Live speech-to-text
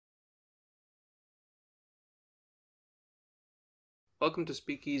Welcome to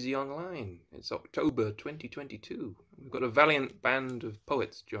Speakeasy Online. It's October 2022. We've got a valiant band of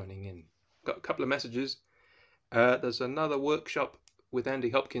poets joining in. Got a couple of messages. There's another workshop with Andy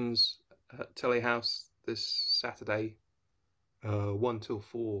Hopkins at Telly House this Saturday, 1 till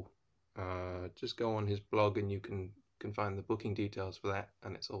 4. Just go on his blog and you can find the booking details for that.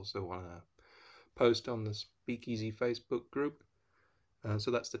 And it's also on a post on the Speakeasy Facebook group.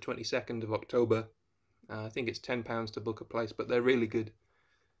 So that's the 22nd of October. I think it's £10 to book a place, but they're really good.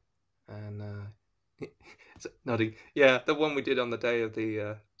 And nodding. Yeah, the one we did on the day of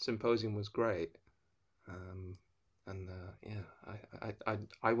the symposium was great.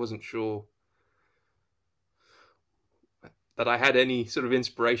 I wasn't sure that I had any sort of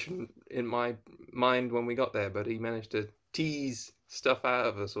inspiration in my mind when we got there, but he managed to tease stuff out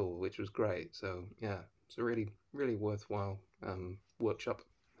of us all, which was great. So yeah, it's a really, really worthwhile workshop.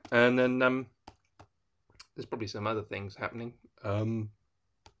 And then there's probably some other things happening.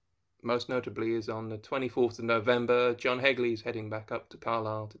 Most notably is on the 24th of November, John Hegley's heading back up to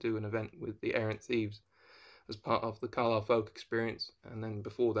Carlisle to do an event with the Errant Thieves as part of the Carlisle Folk Experience. And then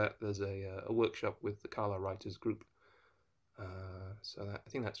before that, there's a workshop with the Carlisle Writers Group. So I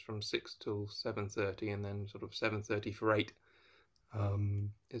think that's from 6 till 7:30, and then sort of 7:30 for 8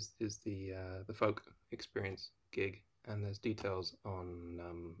 is the Folk Experience gig. And there's details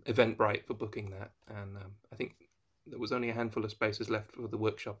on Eventbrite for booking that. And I think there was only a handful of spaces left for the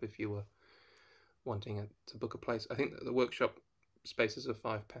workshop if you were wanting to book a place. I think that the workshop spaces are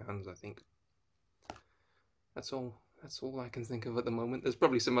 £5, I think. That's all I can think of at the moment. There's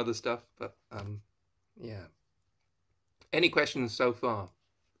probably some other stuff, but yeah. Any questions so far?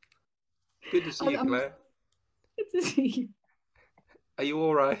 Good to see you, Claire. Good to see you. Are you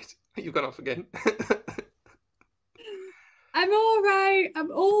all right? You've gone off again. I'm all right.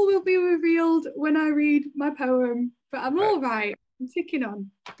 All will be revealed when I read my poem, but I'm all right. I'm ticking on.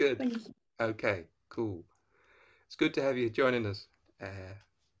 Good. Thank you. Okay, cool. It's good to have you joining us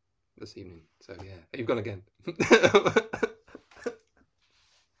this evening. So yeah, you've gone again.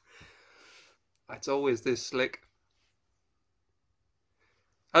 It's always this slick.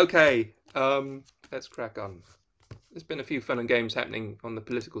 Okay, let's crack on. There's been a few fun and games happening on the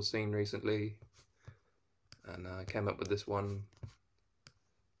political scene recently, and I came up with this one.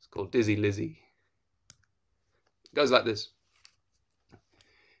 It's called Dizzy Lizzy. It goes like this.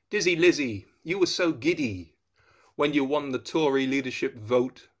 Dizzy Lizzy, you were so giddy when you won the Tory leadership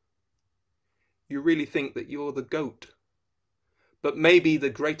vote. You really think that you're the GOAT. But maybe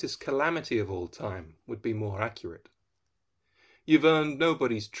the greatest calamity of all time would be more accurate. You've earned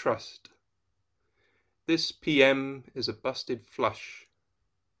nobody's trust. This PM is a busted flush,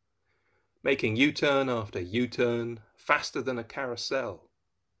 making U-turn after U-turn, faster than a carousel.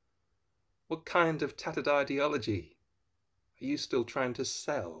 What kind of tattered ideology are you still trying to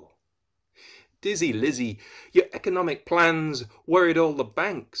sell? Dizzy Lizzy, your economic plans worried all the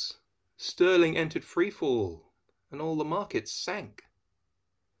banks. Sterling entered freefall, and all the markets sank.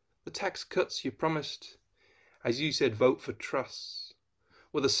 The tax cuts you promised, as you said vote for Truss,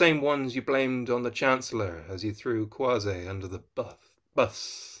 were the same ones you blamed on the Chancellor as you threw Kwasi under the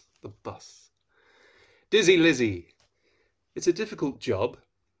bus. Dizzy Lizzy, it's a difficult job,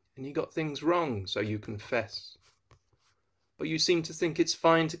 and you got things wrong, so you confess. But you seem to think it's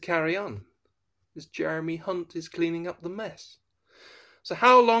fine to carry on, as Jeremy Hunt is cleaning up the mess. So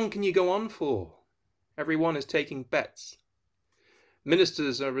how long can you go on for? Everyone is taking bets.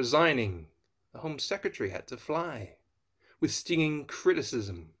 Ministers are resigning. The Home Secretary had to fly, with stinging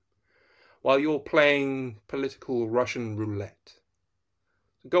criticism, while you're playing political Russian roulette.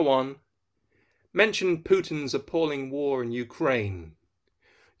 So go on. Mention Putin's appalling war in Ukraine.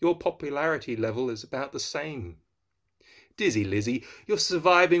 Your popularity level is about the same. Dizzy Lizzy, you're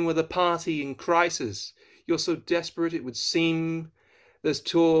surviving with a party in crisis. You're so desperate it would seem there's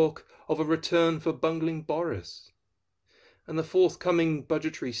talk of a return for bungling Boris. And the forthcoming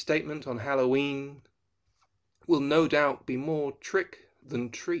budgetary statement on Halloween will no doubt be more trick than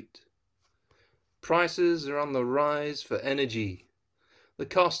treat. Prices are on the rise for energy. The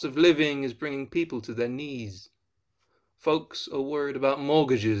cost of living is bringing people to their knees. Folks are worried about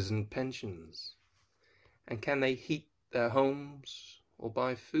mortgages and pensions. And can they heat their homes or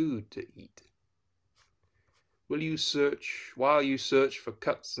buy food to eat? While you search for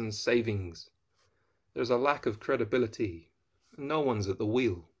cuts and savings, there's a lack of credibility, and no one's at the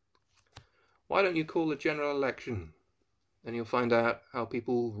wheel. Why don't you call a general election? Then you'll find out how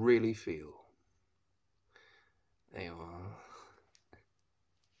people really feel. There you are.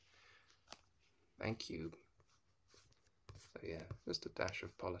 Thank you. So yeah, just a dash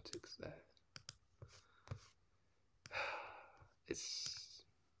of politics there.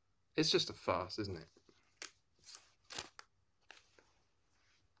 it's just a farce, isn't it?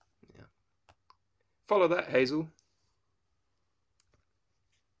 Yeah. Follow that, Hazel.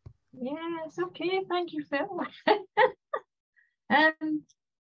 Yes, okay, thank you, Phil. I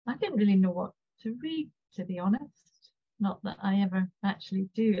didn't really know what to read, to be honest. Not that I ever actually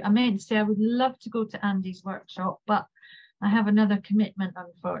do. I meant to say I would love to go to Andy's workshop, but I have another commitment,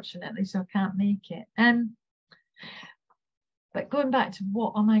 unfortunately, so I can't make it. But going back to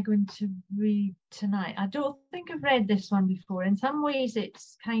what am I going to read tonight? I don't think I've read this one before. In some ways,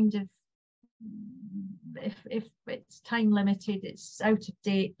 it's kind of, if it's time limited, it's out of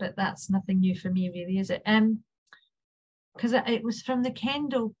date, but that's nothing new for me, really, is it? Because it was from the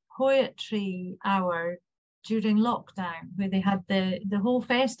Kendal Poetry Hour during lockdown, where they had the whole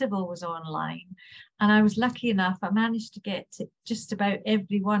festival was online, and I was lucky enough, I managed to get to just about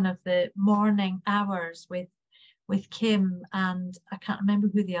every one of the morning hours with Kim, and I can't remember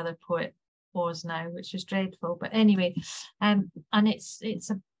who the other poet was now, which is dreadful, but anyway, and it's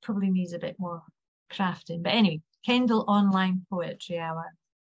probably needs a bit more crafting, but anyway, Kendal Online Poetry Hour.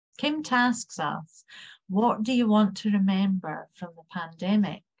 Kim tasks us, what do you want to remember from the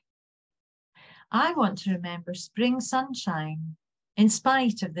pandemic? I want to remember spring sunshine, in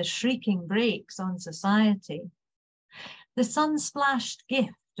spite of the shrieking brakes on society. The sun-splashed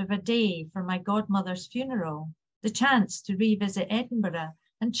gift of a day for my godmother's funeral, the chance to revisit Edinburgh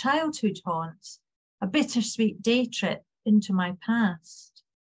and childhood haunts, a bittersweet day trip into my past.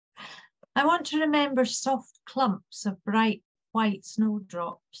 I want to remember soft clumps of bright white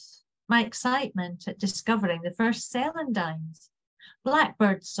snowdrops, my excitement at discovering the first celandines,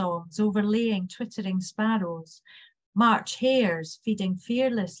 blackbird songs overlaying twittering sparrows, March hares feeding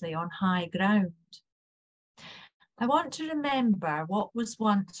fearlessly on high ground. I want to remember what was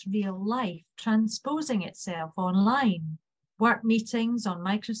once real life transposing itself online, work meetings on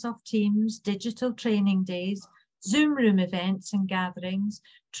Microsoft Teams, digital training days, Zoom room events and gatherings,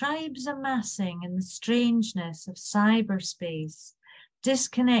 tribes amassing in the strangeness of cyberspace,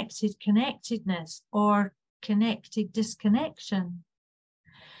 disconnected connectedness or connected disconnection.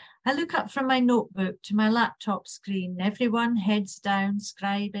 I look up from my notebook to my laptop screen, everyone heads down,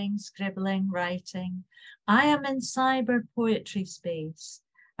 scribing, scribbling, writing. I am in cyber poetry space,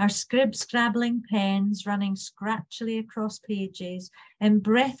 our scribbling pens running scratchily across pages in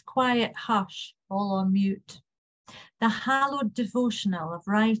breath-quiet hush, all on mute. The hallowed devotional of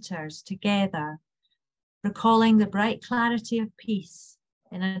writers together, recalling the bright clarity of peace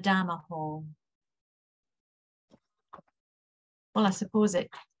in a Dhamma hall. Well, I suppose it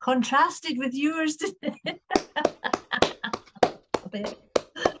contrasted with yours, didn't it?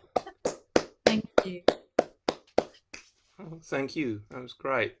 Thank you. Oh, thank you. That was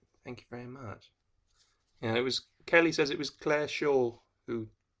great. Thank you very much. Yeah, it was. Kelly says it was Claire Shaw who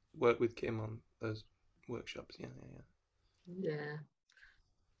worked with Kim on those workshops. Yeah.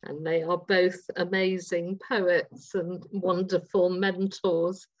 And they are both amazing poets and wonderful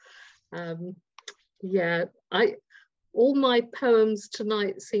mentors. Yeah, all my poems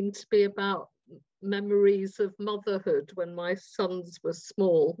tonight seem to be about memories of motherhood when my sons were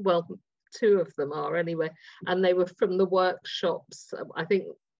small. Well, two of them are anyway, and they were from the workshops. I think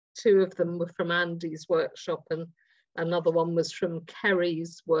two of them were from Andy's workshop and another one was from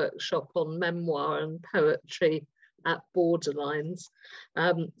Kerry's workshop on memoir and poetry at Borderlines.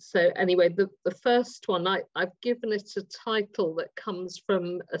 So anyway, the first one, I've given it a title that comes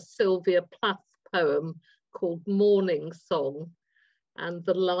from a Sylvia Plath poem called Morning Song. And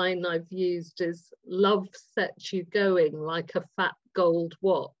the line I've used is, love sets you going like a fat gold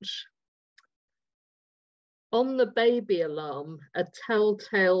watch. On the baby alarm, a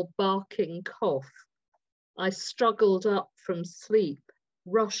telltale barking cough. I struggled up from sleep,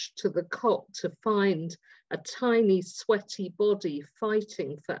 rushed to the cot to find a tiny sweaty body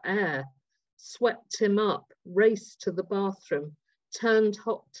fighting for air, swept him up, raced to the bathroom, turned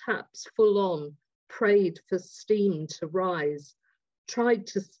hot taps full on, prayed for steam to rise, tried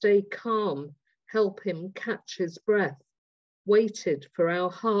to stay calm, help him catch his breath, waited for our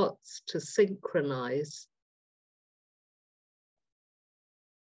hearts to synchronize.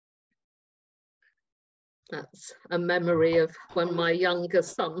 That's a memory of when my younger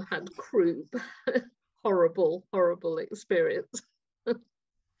son had croup. Horrible, horrible experience.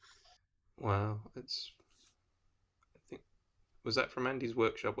 Wow, it's. I think was that from Andy's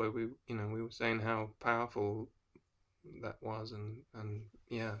workshop where we were saying how powerful that was, and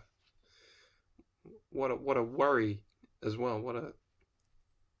yeah, what a worry as well.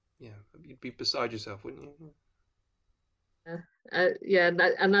 You'd be beside yourself, wouldn't you? Yeah,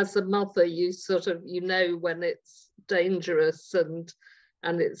 and as a mother, you sort of, you know, when it's dangerous, and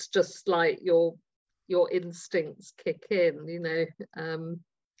it's just like your instincts kick in, you know.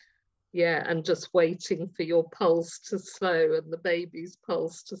 Yeah, and just waiting for your pulse to slow and the baby's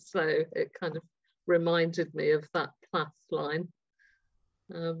pulse to slow. It kind of reminded me of that Plath line.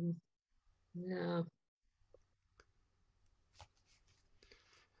 Yeah.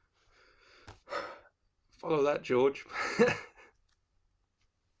 Follow that, George.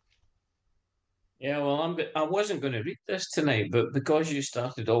 Yeah, well, I wasn't going to read this tonight, but because you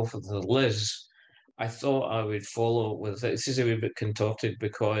started off with the Liz, I thought I would follow with it. This is a wee bit contorted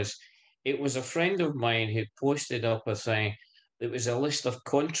because it was a friend of mine who posted up a thing. It was a list of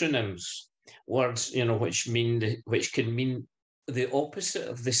contronyms, words, you know, which can mean the opposite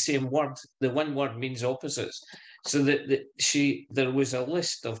of the same word. The one word means opposites. So there was a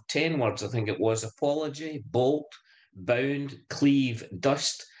list of 10 words, I think it was: apology, bolt, bound, cleave,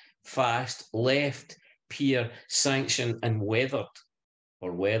 dust, fast, left, peer, sanction, and weathered,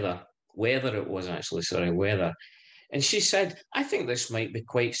 or weather. Weather it was actually, sorry, weather. And she said, I think this might be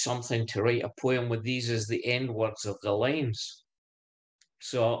quite something to write a poem with these as the end words of the lines.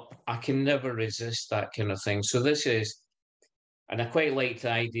 So I can never resist that kind of thing. So this is, and I quite like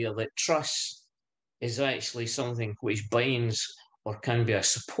the idea that truss is actually something which binds or can be a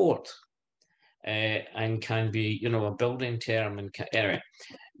support, and can be, you know, a building term, and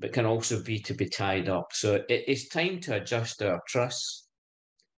but can also be to be tied up. So it is time to adjust our truss.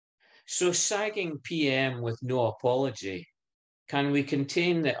 So sagging PM with no apology, can we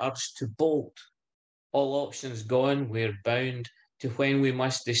contain the urge to bolt? All options gone, we're bound to when we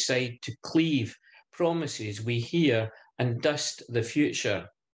must decide to cleave promises we hear and dust the future.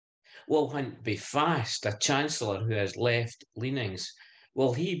 Will Hunt be fast, a chancellor who has left leanings?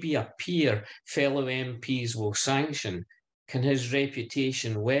 Will he be a peer fellow MPs will sanction? Can his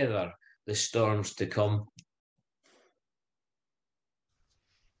reputation weather the storms to come?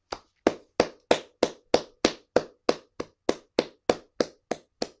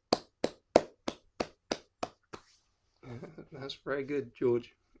 That's very good,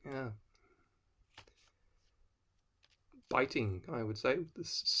 George. Yeah. Biting, I would say, the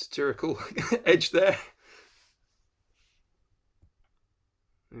satirical edge there.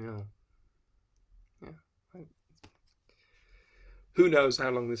 Yeah. Yeah. Who knows how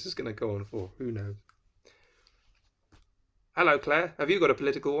long this is going to go on for? Who knows? Hello, Claire. Have you got a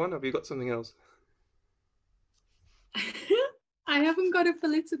political one? Have you got something else? I haven't got a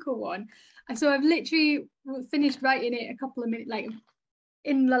political one. So I've literally finished writing it a couple of minutes, like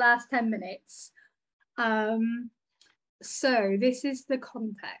in the last 10 minutes. So this is the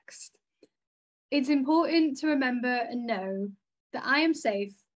context. It's important to remember and know that I am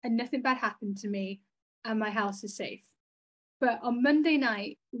safe and nothing bad happened to me and my house is safe. But on Monday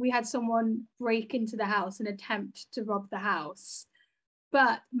night, we had someone break into the house and attempt to rob the house.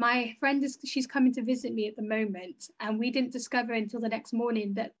 But my friend she's coming to visit me at the moment, and we didn't discover until the next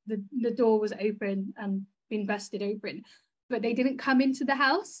morning that the door was open and been busted open, but they didn't come into the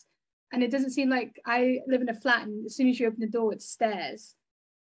house. And it doesn't seem like, I live in a flat, and as soon as you open the door, it's stairs.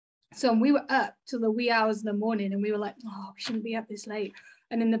 So we were up till the wee hours in the morning, and we were like, oh, we shouldn't be up this late.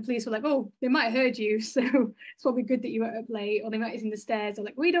 And then the police were like, oh, they might have heard you, so it's probably good that you were up late, or they might have seen the stairs. They're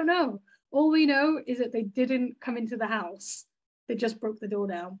like, we don't know. All we know is that they didn't come into the house. They just broke the door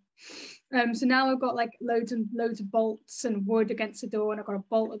down. So now I've got like loads and loads of bolts and wood against the door, and I've got a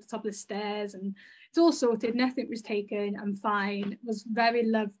bolt at the top of the stairs, and it's all sorted. Nothing was taken. I'm fine. Was very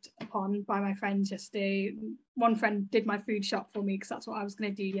loved upon by my friends yesterday. One friend did my food shop for me because that's what I was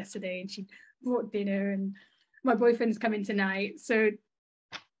going to do yesterday, and she brought dinner, and my boyfriend's coming tonight. So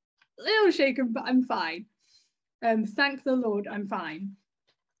a little shaken, but I'm fine. Thank the Lord, I'm fine.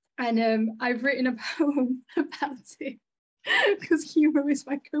 And I've written a poem about it, because humour is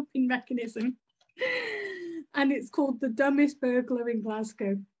my coping mechanism. And it's called The Dumbest Burglar in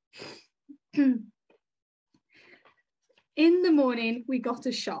Glasgow. In the morning, we got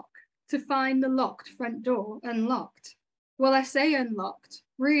a shock to find the locked front door unlocked. Well, I say unlocked.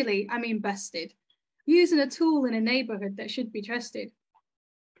 Really, I mean busted. Using a tool in a neighbourhood that should be trusted.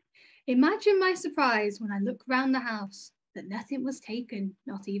 Imagine my surprise when I look round the house that nothing was taken,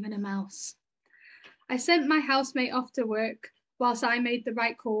 not even a mouse. I sent my housemate off to work whilst I made the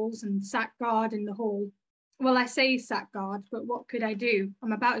right calls and sat guard in the hall. Well, I say sat guard, but what could I do?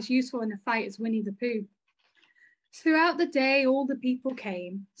 I'm about as useful in a fight as Winnie the Pooh. Throughout the day, all the people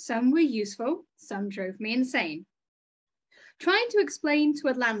came. Some were useful, some drove me insane. Trying to explain to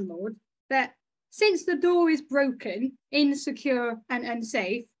a landlord that since the door is broken, insecure and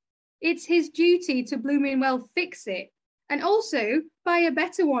unsafe, it's his duty to blooming well fix it, And also buy a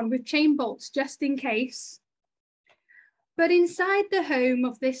better one with chain bolts just in case. But inside the home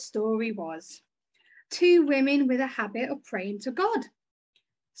of this story was 2 women with a habit of praying to God.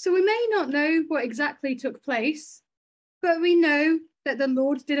 So we may not know what exactly took place, but we know that the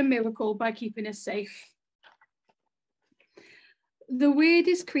Lord did a miracle by keeping us safe. The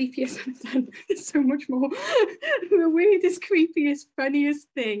weirdest, creepiest, there's so much more. The weirdest, creepiest, funniest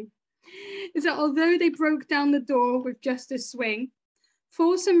thing is that although they broke down the door with just a swing,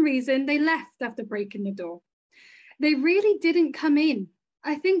 for some reason they left after breaking the door. They really didn't come in.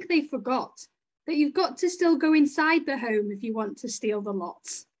 I think they forgot that you've got to still go inside the home if you want to steal the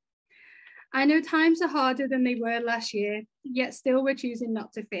lots. I know times are harder than they were last year, yet still we're choosing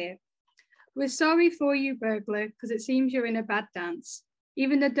not to fear. We're sorry for you, burglar, because it seems you're in a bad dance.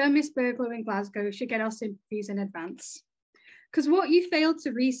 Even the dumbest burglar in Glasgow should get our sympathies in advance. Because what you failed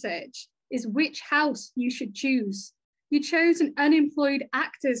to research is which house you should choose. You chose an unemployed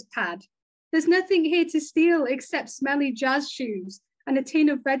actor's pad. There's nothing here to steal except smelly jazz shoes and a tin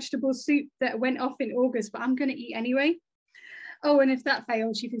of vegetable soup that went off in August, but I'm going to eat anyway. Oh, and if that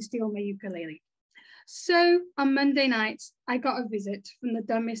fails, you can steal my ukulele. So on Monday night, I got a visit from the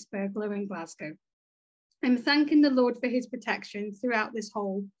dumbest burglar in Glasgow. I'm thanking the Lord for his protection throughout this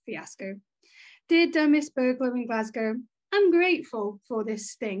whole fiasco. Dear dumbest burglar in Glasgow, I'm grateful for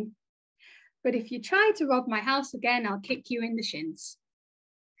this sting. But if you try to rob my house again, I'll kick you in the shins.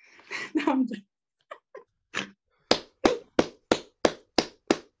 Now I'm done.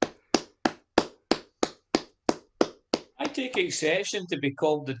 I take exception to be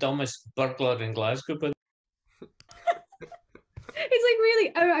called the dumbest burglar in Glasgow, but It's like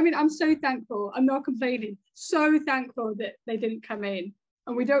really, oh, I mean, I'm so thankful. I'm not complaining. So thankful that they didn't come in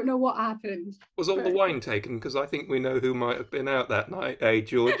and we don't know what happened. Was all the wine taken? Because I think we know who might have been out that night, eh,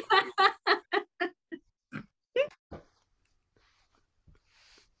 George?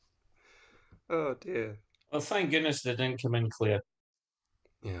 Oh dear. well, thank goodness they didn't come in clear.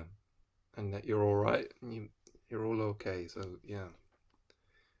 Yeah, and that you're all right. You're all okay. So yeah.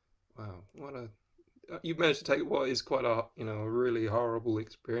 Wow, what a you've managed to take what is quite a a really horrible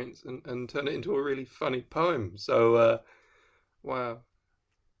experience and turn it into a really funny poem. So wow,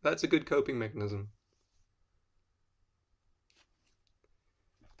 that's a good coping mechanism.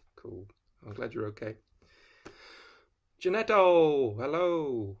 Cool. I'm glad you're okay. Janetto,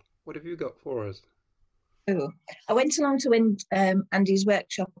 hello. What have you got for us? Oh, I went along to Andy's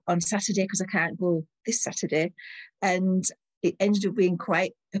workshop on Saturday because I can't go this Saturday, and it ended up being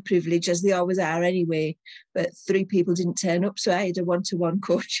quite a privilege, as they always are anyway. But 3 people didn't turn up, so I had a one-to-one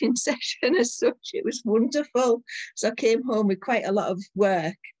coaching session as such. It was wonderful. So I came home with quite a lot of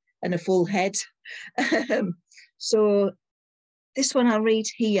work and a full head. So this one I'll read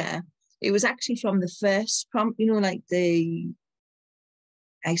here. It was actually from the first prompt, like the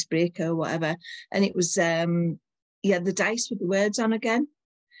icebreaker or whatever, and it was he had the dice with the words on again.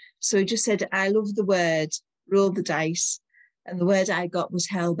 So he just said, I love the word, roll the dice, and the word I got was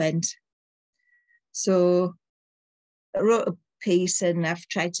hellbent. So I wrote a piece and I've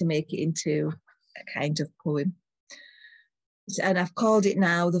tried to make it into a kind of poem, and I've called it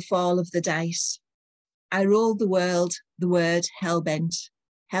now The Fall of the Dice. I rolled the word hellbent,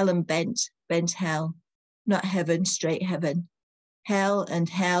 hell and bent hell, not heaven, straight heaven. Hell and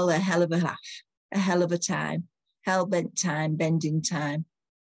hell, a hell of a laugh, a hell of a time, hell-bent time, bending time.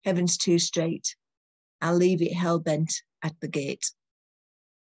 Heaven's too straight. I'll leave it hell-bent at the gate.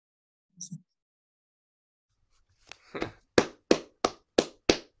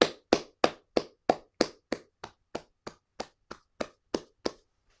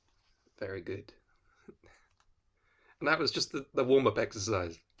 Very good. And that was just the warm-up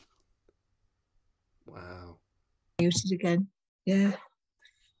exercise. Wow. Muted again. Yeah.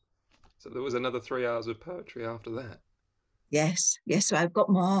 So there was another 3 hours of poetry after that. Yes. So I've got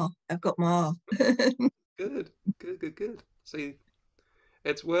more. Good. See,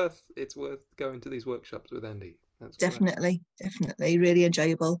 it's worth going to these workshops with Andy. That's definitely really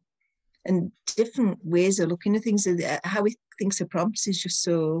enjoyable, and different ways of looking at things. How he thinks of prompts is just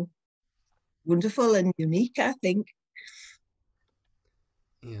so wonderful and unique, I think.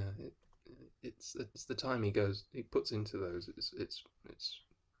 Yeah, it's the time he puts into those. It's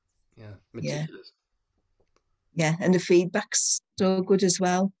yeah, meticulous. Yeah, and the feedback's so good as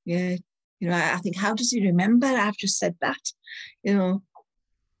well. Yeah, I think, how does he remember? I've just said that. No,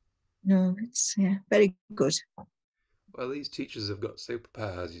 it's very good. Well, these teachers have got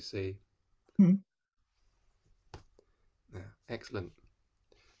superpowers, you see. Hmm. Yeah, excellent.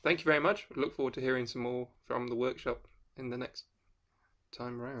 Thank you very much. I look forward to hearing some more from the workshop in the next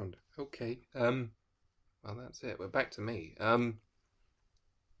time round. Okay. Well, that's it. We're back to me.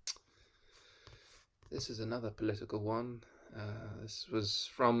 This is another political one. This was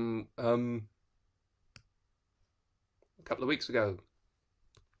from a couple of weeks ago.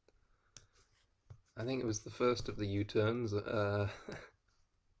 I think it was the first of the U-turns. It's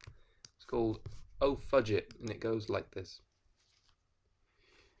called "Oh Fudge It," and it goes like this.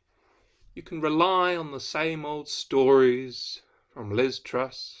 You can rely on the same old stories from Liz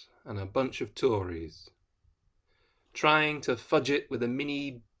Truss and a bunch of Tories, trying to fudge it with a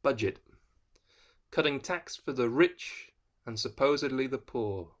mini budget, cutting tax for the rich and supposedly the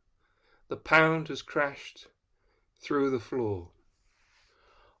poor. The pound has crashed through the floor.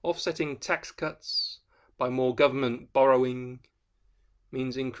 Offsetting tax cuts by more government borrowing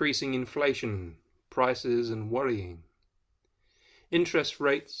means increasing inflation, prices and worrying. Interest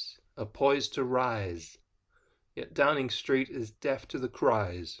rates are poised to rise, yet Downing Street is deaf to the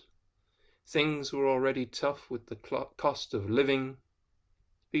cries. Things were already tough with the cost of living.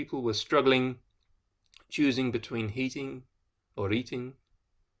 People were struggling, choosing between heating or eating.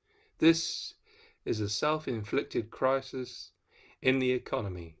 This is a self-inflicted crisis in the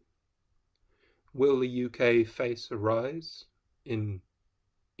economy. Will the UK face a rise in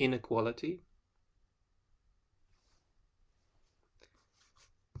inequality?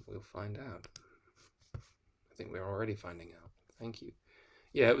 We'll find out. I think we're already finding out. Thank you.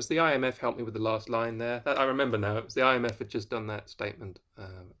 Yeah, it was the IMF helped me with the last line there. I remember now. It was the IMF had just done that statement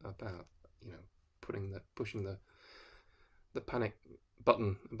about, you know, pushing the panic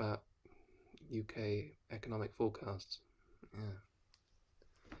button about UK economic forecasts. Yeah.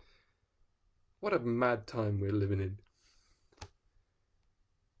 What a mad time we're living in.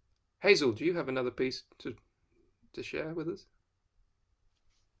 Hazel, do you have another piece to share with us?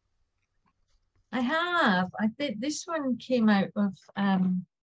 I have. I think this one came out of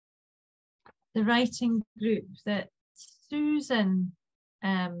the writing group that Susan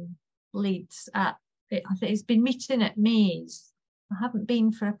leads at. I think it's been meeting at Maze. I haven't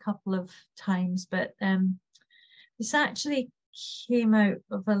been for a couple of times, but this actually came out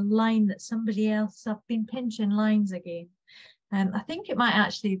of a line that somebody else, I've been pinching lines again. I think it might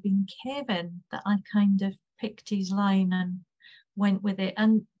actually have been Kevin that I kind of picked his line and went with it.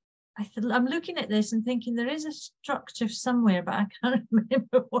 And I'm looking at this and thinking there is a structure somewhere, but I can't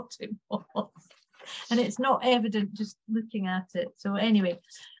remember what it was. And it's not evident just looking at it. So anyway,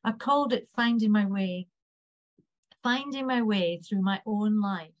 I called it Finding My Way. Finding my way through my own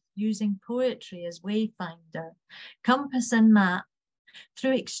life, using poetry as wayfinder, compass and map,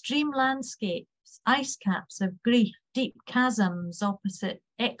 through extreme landscapes, ice caps of grief, deep chasms opposite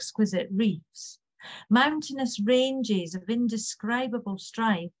exquisite reefs, mountainous ranges of indescribable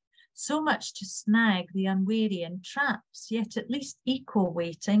strife, so much to snag the unwary and traps, yet at least equal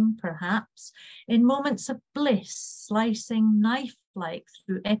waiting, perhaps, in moments of bliss, slicing knife-like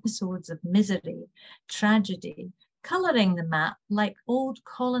through episodes of misery, tragedy, colouring the map like old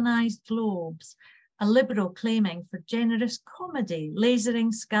colonised globes, a liberal claiming for generous comedy,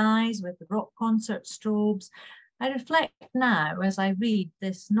 lasering skies with rock concert strobes. I reflect now, as I read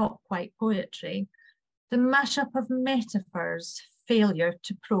this not quite poetry, the mashup of metaphors, failure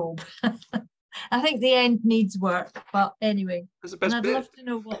to probe. I think the end needs work, but anyway. And I'd love to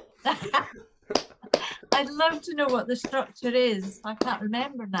know what I'd love to know what the structure is. I can't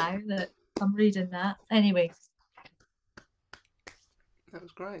remember now that I'm reading that. Anyway. That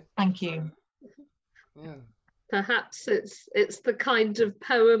was great. Thank you. Yeah. Perhaps it's the kind of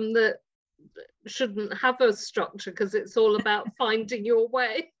poem that shouldn't have a structure because it's all about finding your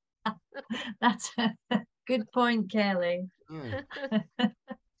way. That's a good point, Kelly. Yeah. That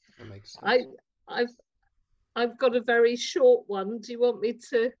makes sense. I've got a very short one. Do you want me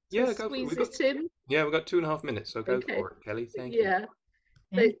to squeeze it in? Yeah, we've got 2.5 minutes, so go for it, Kelly. Thank you. Yeah.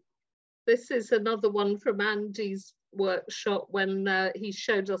 This is another one from Andy's workshop when he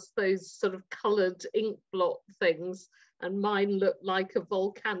showed us those sort of coloured ink blot things, and mine looked like a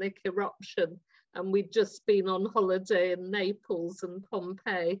volcanic eruption, and we'd just been on holiday in Naples and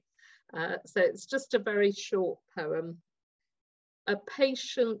Pompeii. So it's just a very short poem. A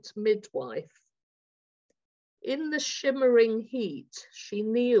patient midwife. In the shimmering heat, she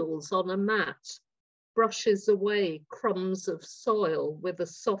kneels on a mat, brushes away crumbs of soil with a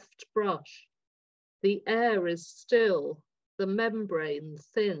soft brush. The air is still, the membrane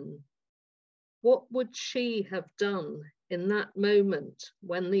thin. What would she have done in that moment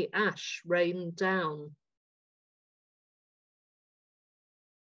when the ash rained down?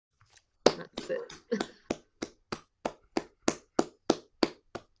 That's it.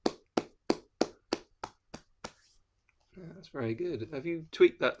 Yeah, that's very good. Have you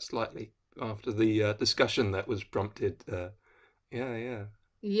tweaked that slightly? after the discussion that was prompted. Yeah.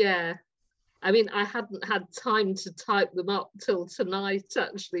 Yeah. I mean, I hadn't had time to type them up till tonight,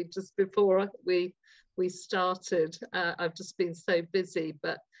 actually, just before we started. I've just been so busy,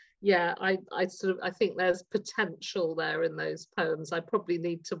 but yeah, I think there's potential there in those poems. I probably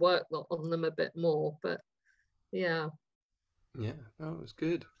need to work on them a bit more, but yeah. Yeah, no, it was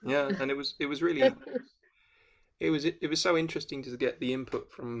good. Yeah, and it was really it was so interesting to get the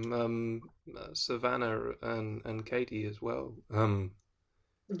input from Savannah and Katie as well.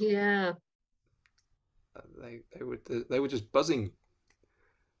 Yeah. They were just buzzing.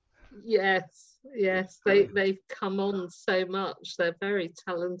 Yes, yes, Brilliant. they've come on so much. They're very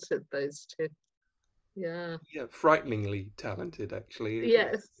talented, those two. Yeah. Yeah, frighteningly talented, actually.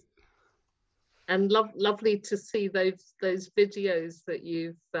 Yes. And lovely to see those videos that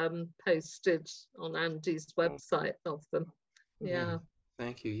you've posted on Andy's website of them. Yeah.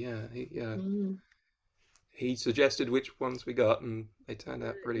 Thank you. Yeah, Mm. he suggested which ones we got, and they turned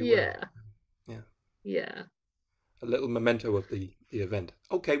out pretty well. Yeah. Yeah. Yeah. A little memento of the event.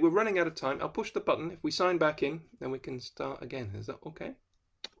 Okay, we're running out of time. I'll push the button. If we sign back in, then we can start again. Is that okay?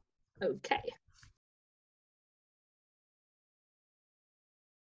 Okay.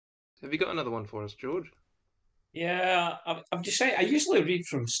 Have you got another one for us, George? Yeah, I'm just saying, I usually read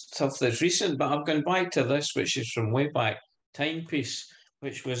from stuff that's recent, but I've gone back to this, which is from way back, Timepiece,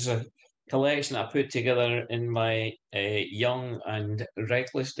 which was a collection I put together in my young and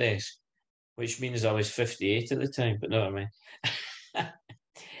reckless days, which means I was 58 at the time, but never mind.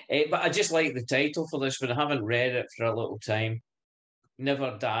 But I just like the title for this one. I haven't read it for a little time.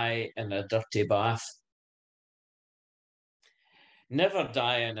 Never Die in a Dirty Bath. Never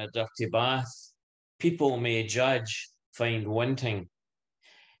die in a dirty bath. People may judge, find wanting.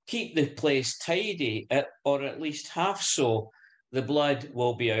 Keep the place tidy, or at least half so. The blood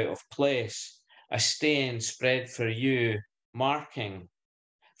will be out of place. A stain spread for you, marking.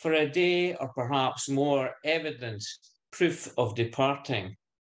 For a day or perhaps more, evidence, proof of departing.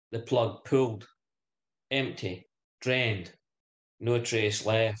 The plug pulled, empty, drained, no trace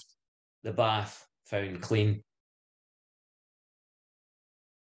left. The bath found clean.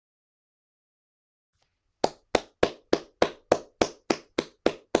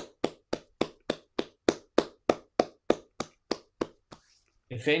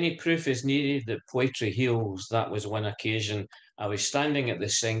 If any proof is needed that poetry heals, that was one occasion. I was standing at the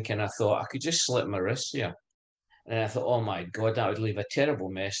sink and I thought I could just slit my wrists here. And I thought, oh my God, that would leave a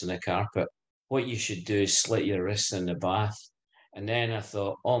terrible mess in the carpet. What you should do is slit your wrists in the bath. And then I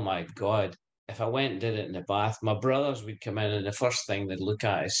thought, oh my God, if I went and did it in the bath, my brothers would come in and the first thing they'd look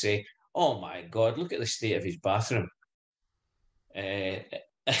at is say, oh my God, look at the state of his bathroom.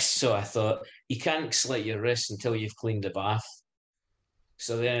 So I thought, you can't slit your wrists until you've cleaned the bath.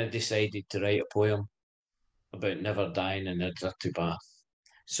 So then I decided to write a poem about never dying in a dirty bath.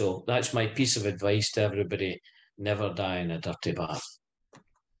 So that's my piece of advice to everybody: never die in a dirty bath.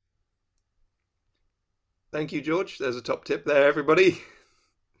 Thank you, George. There's a top tip there, everybody.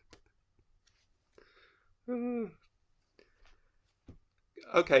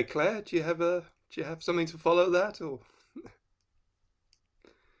 Okay, Claire, do you have something to follow that, or?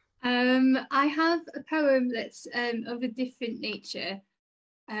 I have a poem that's of a different nature.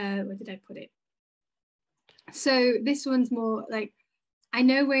 Where did I put it? So this one's more like, I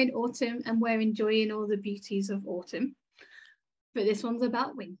know we're in autumn and we're enjoying all the beauties of autumn, but this one's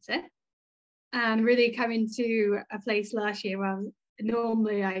about winter. And really coming to a place last year where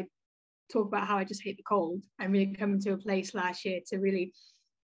normally I talk about how I just hate the cold. I'm really coming to a place last year to really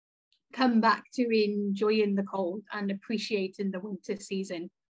come back to enjoying the cold and appreciating the winter season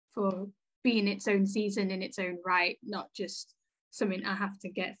for being its own season in its own right, not just something I have to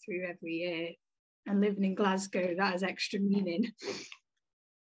get through every year. And living in Glasgow, that has extra meaning.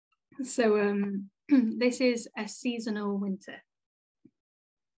 So this is a seasonal winter.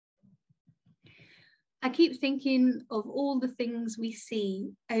 I keep thinking of all the things we see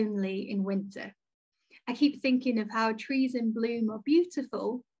only in winter. I keep thinking of how trees in bloom are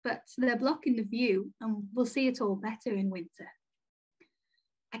beautiful, but they're blocking the view and we'll see it all better in winter.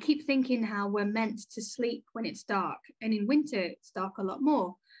 I keep thinking how we're meant to sleep when it's dark, and in winter it's dark a lot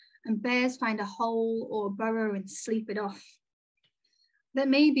more, and bears find a hole or a burrow and sleep it off. That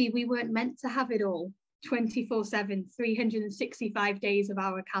maybe we weren't meant to have it all, 24/7, 365 days of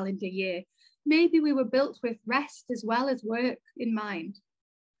our calendar year. Maybe we were built with rest as well as work in mind.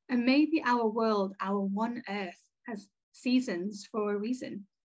 And maybe our world, our one earth, has seasons for a reason.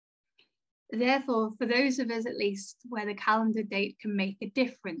 Therefore, for those of us at least where the calendar date can make a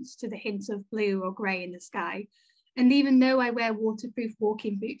difference to the hint of blue or grey in the sky, And even though I wear waterproof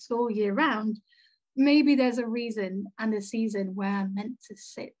walking boots all year round, maybe there's a reason and a season where I'm meant to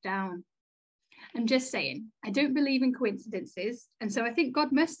sit down. I'm just saying, I don't believe in coincidences, and so I think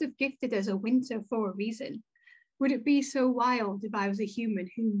God must have gifted us a winter for a reason. Would it be so wild if I was a human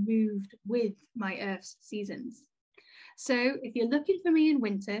who moved with my Earth's seasons? So if you're looking for me in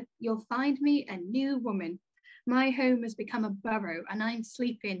winter, you'll find me a new woman. My home has become a burrow and I'm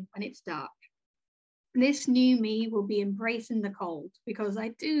sleeping when it's dark. This new me will be embracing the cold because I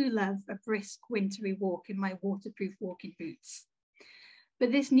do love a brisk wintry walk in my waterproof walking boots.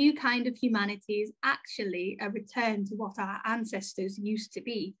 But this new kind of humanity is actually a return to what our ancestors used to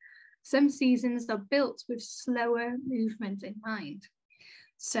be. Some seasons are built with slower movement in mind.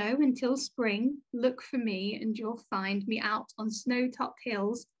 So until spring, look for me and you'll find me out on snow-topped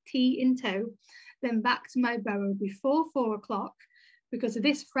hills, tea in tow, then back to my burrow before 4 o'clock, because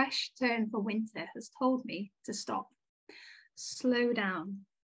this fresh turn for winter has told me to stop. Slow down,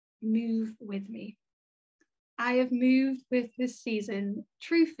 move with me. I have moved with this season,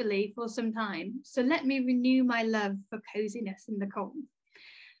 truthfully, for some time, so let me renew my love for coziness in the cold,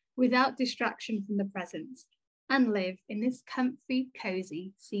 without distraction from the present, and live in this comfy,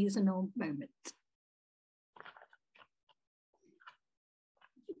 cozy, seasonal moment.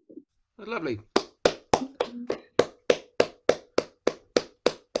 Lovely.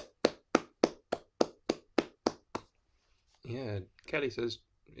 Yeah, Kelly says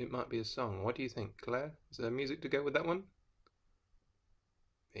it might be a song. What do you think, Claire? Is there music to go with that one?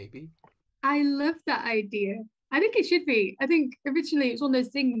 Maybe. I love that idea. I think it should be. I think originally it's one of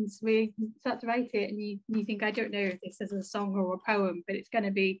those things where you start to write it and you think, I don't know if this is a song or a poem, but it's going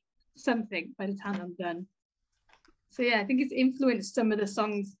to be something by the time I'm done. So yeah, I think it's influenced some of the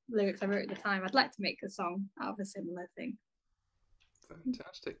songs lyrics I wrote at the time. I'd like to make a song out of a similar thing.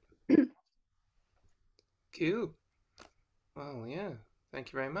 Fantastic. Cool. Well, yeah,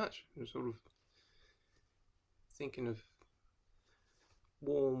 thank you very much. I'm sort of thinking of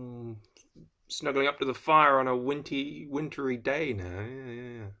warm, snuggling up to the fire on a wintry day now.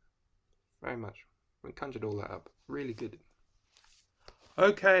 Yeah. Very much. We conjured all that up. Really good.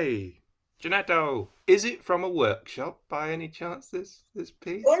 Okay, Janetto, is it from a workshop by any chance, this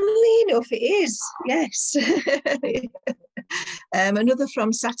piece? Funnily enough, it is, yes. Another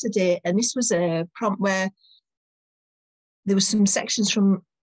from Saturday, and this was a prompt where there were some sections from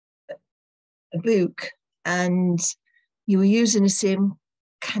a book and you were using the same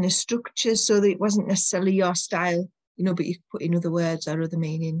kind of structure so that it wasn't necessarily your style, but you put in other words or other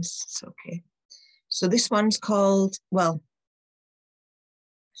meanings. It's okay. So this one's called, well,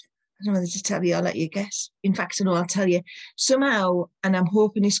 I don't know whether to tell you, I'll let you guess. In fact, I know I'll tell you. Somehow, and I'm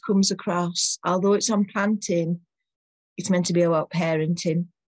hoping this comes across, although it's on planting, it's meant to be about parenting.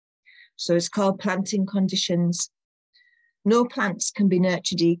 So it's called Planting Conditions. No plants can be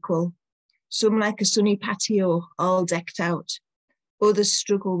nurtured equal. Some like a sunny patio, all decked out. Others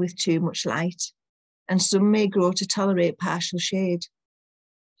struggle with too much light, and some may grow to tolerate partial shade.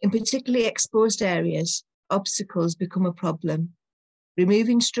 In particularly exposed areas, obstacles become a problem.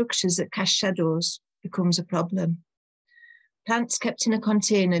 Removing structures that cast shadows becomes a problem. Plants kept in a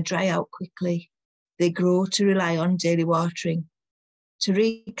container dry out quickly. They grow to rely on daily watering. To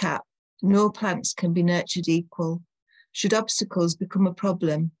recap, no plants can be nurtured equal. Should obstacles become a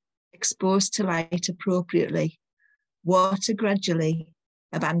problem, expose to light appropriately, water gradually,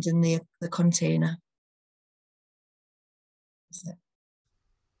 abandon the container. That's it.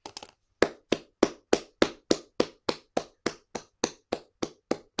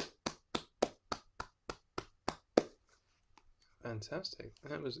 Fantastic.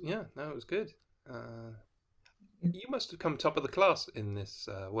 That was good. You must have come top of the class in this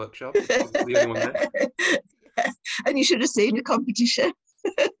workshop. The only one there. Yeah. And you should have seen the competition.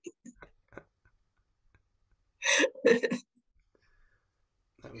 That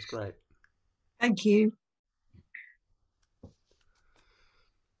was great. Thank you.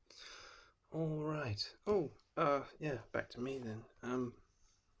 All right. Yeah, back to me then.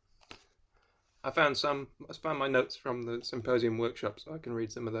 I found my notes from the symposium workshop, so I can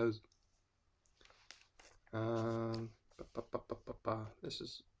read some of those.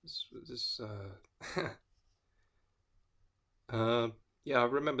 Yeah, I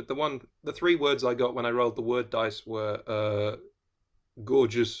remembered the 3 words I got when I rolled the word dice were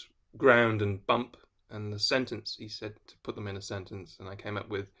gorgeous, ground, and bump. And the sentence, he said to put them in a sentence, and I came up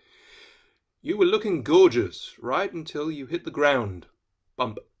with, you were looking gorgeous right until you hit the ground,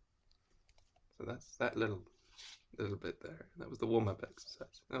 bump. So that's that little bit there. That was the warm-up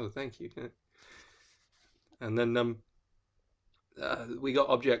exercise. Oh, thank you. And then we got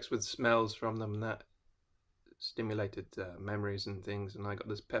objects with smells from them. That stimulated memories and things, and I got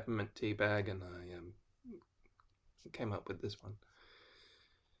this peppermint tea bag, and I came up with this one.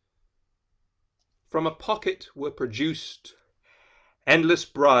 From a pocket were produced endless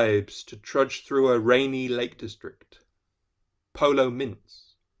bribes to trudge through a rainy lake district. Polo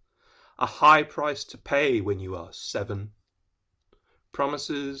mints, a high price to pay when you are 7.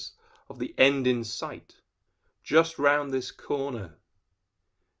 Promises of the end in sight, just round this corner.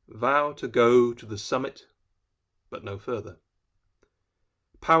 Vow to go to the summit, but no further.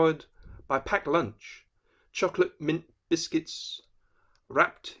 Powered by packed lunch, chocolate mint biscuits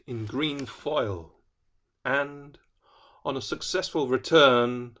wrapped in green foil, and, on a successful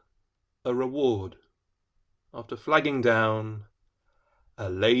return, a reward, after flagging down a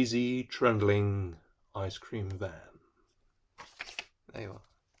lazy, trundling ice cream van. There you are.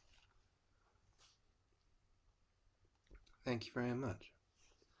 Thank you very much.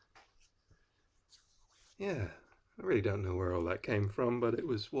 Yeah, I really don't know where all that came from, but it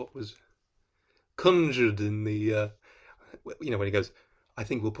was what was conjured in the, you know, when he goes, I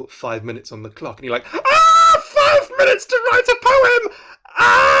think we'll put 5 minutes on the clock, and you're like, 5 minutes to write a poem!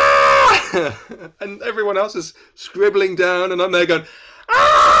 And everyone else is scribbling down, and I'm there going,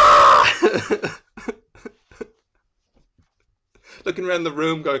 looking around the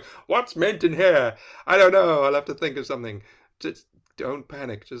room going, what's meant in here? I don't know, I'll have to think of something. Just don't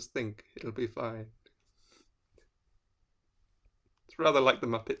panic, just think, it'll be fine. It's rather like the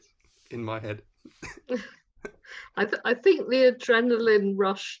Muppets in my head. I think the adrenaline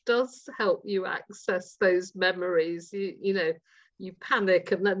rush does help you access those memories. You know, you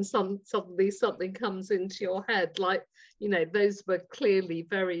panic and then suddenly something comes into your head. Like, you know, those were clearly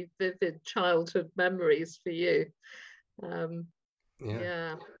very vivid childhood memories for you.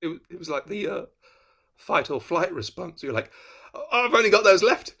 Yeah. It was like the fight or flight response. You're like, oh, I've only got those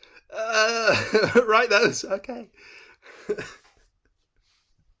left. Write those. Okay.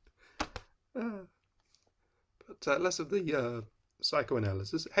 But less of the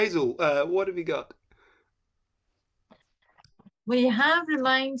psychoanalysis. Hazel, what have you got? Well, you have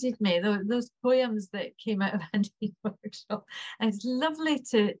reminded me, those poems that came out of Andy's workshop, and it's lovely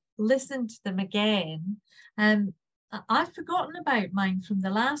to listen to them again. I've forgotten about mine from the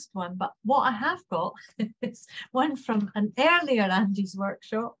last one, but what I have got is one from an earlier Andy's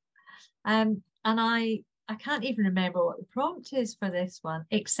workshop. And I can't even remember what the prompt is for this one,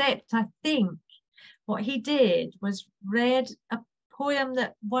 except I think what he did was read a poem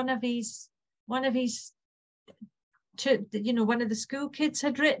that one of his you know, one of the school kids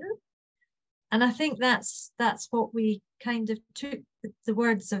had written, and I think that's what we kind of took the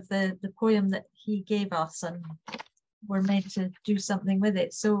words of the poem that he gave us and were meant to do something with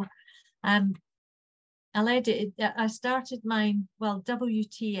it. So I started mine, well,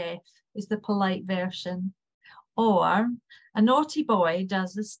 WTF is the polite version, or a naughty boy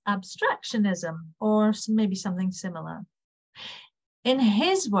does this abstractionism, or maybe something similar. In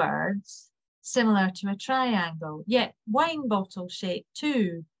his words, similar to a triangle, yet wine bottle shaped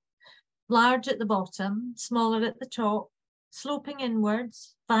too. Large at the bottom, smaller at the top, sloping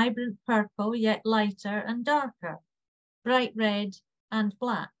inwards, vibrant purple, yet lighter and darker, bright red and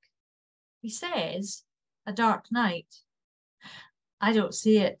black. He says, a dark night. I don't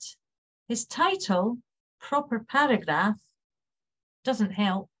see it. His title, proper paragraph, doesn't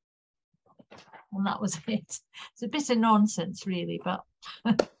help. And that was it. It's a bit of nonsense, really, but...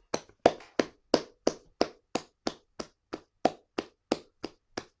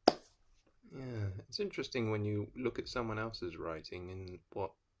 Yeah, it's interesting when you look at someone else's writing and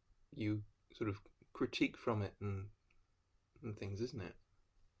what you sort of critique from it and things, isn't it?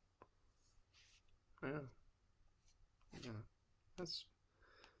 Yeah. That's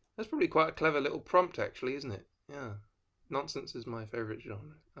probably quite a clever little prompt, actually, isn't it? Yeah. Nonsense is my favourite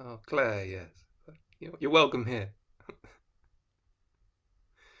genre. Oh, Claire, yes. You're welcome here.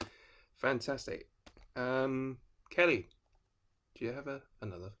 Fantastic. Kelly, do you have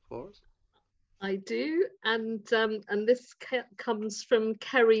another for us? I do, and this comes from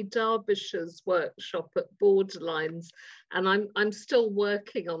Kerry Derbyshire's workshop at Borderlines, and I'm still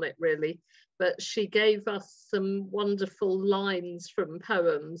working on it really, but she gave us some wonderful lines from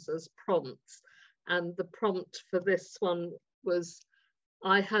poems as prompts, and the prompt for this one was,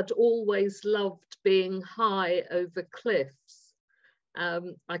 I had always loved being high over cliffs.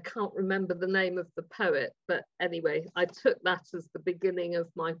 I can't remember the name of the poet, but anyway, I took that as the beginning of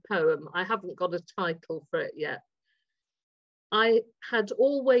my poem. I haven't got a title for it yet. I had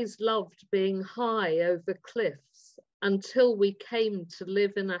always loved being high over cliffs until we came to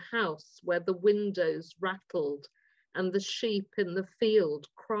live in a house where the windows rattled and the sheep in the field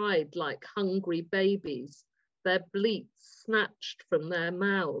cried like hungry babies their bleats snatched from their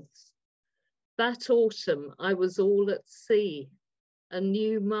mouths. That autumn I was all at sea, a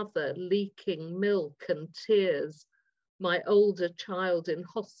new mother leaking milk and tears, my older child in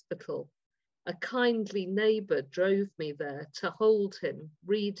hospital. A kindly neighbour drove me there to hold him,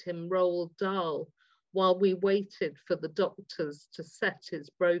 read him Roald Dahl, while we waited for the doctors to set his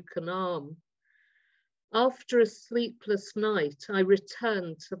broken arm. After a sleepless night, I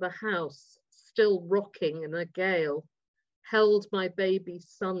returned to the house, still rocking in a gale, held my baby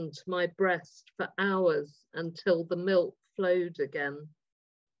son to my breast for hours until the milk flowed again.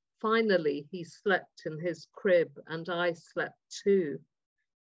 Finally, he slept in his crib and I slept too.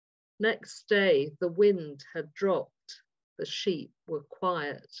 Next day, the wind had dropped. The sheep were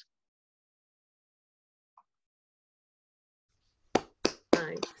quiet.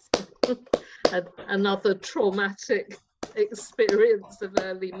 Thanks. Another traumatic experience of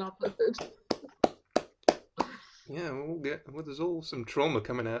early motherhood. Yeah, well, there's all some trauma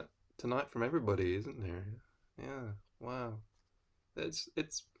coming out tonight from everybody, isn't there? Yeah, wow. They're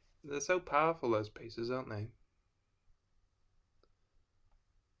so powerful, those pieces, aren't they?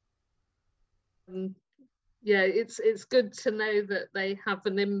 Yeah, it's good to know that they have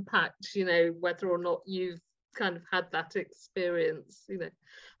an impact, you know, whether or not you've kind of had that experience. You know,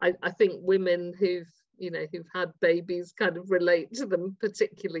 I think women who've had babies kind of relate to them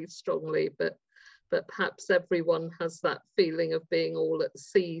particularly strongly, but perhaps everyone has that feeling of being all at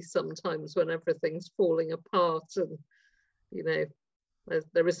sea sometimes when everything's falling apart, and you know,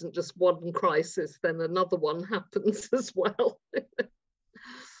 there isn't just one crisis, then another one happens as well.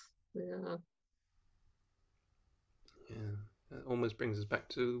 Yeah. Yeah, that almost brings us back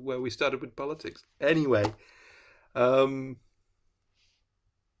to where we started with politics. Anyway, thank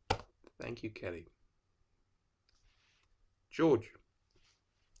you, Kelly. George.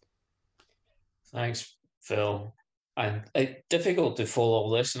 Thanks, Phil. And it's difficult to follow all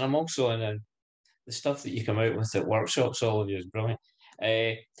this, and I'm also in the stuff that you come out with at workshops. All of you is brilliant.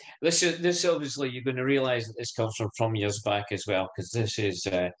 This obviously you're going to realise that this comes from years back as well, because this is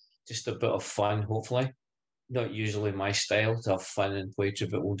just a bit of fun, hopefully. Not usually my style to have fun and poetry,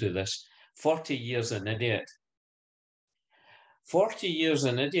 but we'll do this. 40 years an idiot. 40 years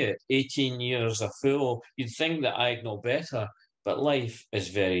an idiot, 18 years a fool. You'd think that I'd know better, but life is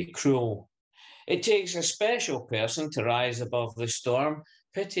very cruel. It takes a special person to rise above the storm.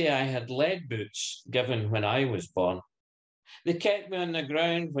 Pity I had lead boots given when I was born. They kept me on the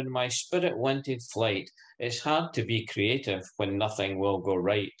ground when my spirit wanted flight. It's hard to be creative when nothing will go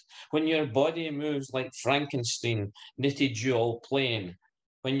right. When your body moves like Frankenstein, knitted you all plain.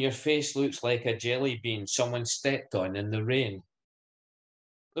 When your face looks like a jelly bean someone stepped on in the rain.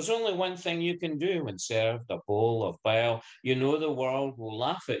 There's only one thing you can do when served a bowl of bile. You know the world will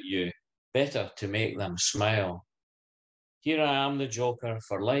laugh at you. Better to make them smile. Here I am the joker,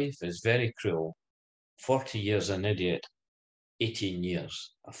 for life is very cruel. 40 years an idiot, 18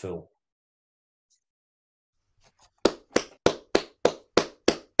 years a fool.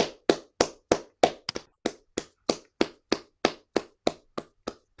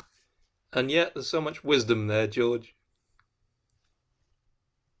 And yet there's so much wisdom there, George.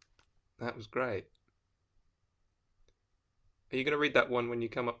 That was great. Are you going to read that one when you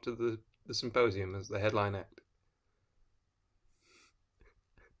come up to the symposium as the headline act?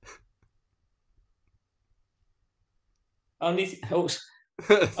 I'll need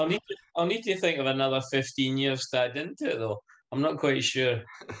to think of another 15 years to add into it, though. I'm not quite sure.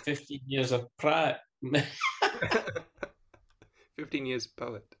 15 years of Pratt. 15 years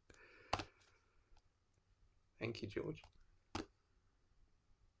poet. Thank you, George.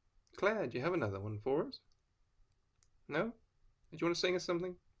 Claire, do you have another one for us? No? Did you want to sing us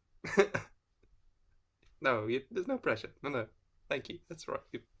something? No, there's no pressure. No. Thank you. That's right.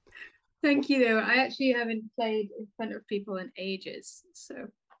 Thank you, though. I actually haven't played in front of people in ages, so.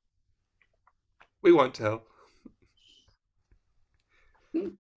 We won't tell.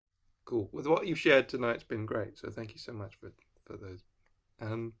 Cool. With what you've shared tonight's been great, so thank you so much for those.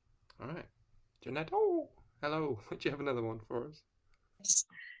 All right. Jeanette, hello. Do you have another one for us?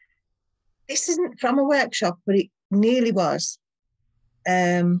 This isn't from a workshop, but it nearly was.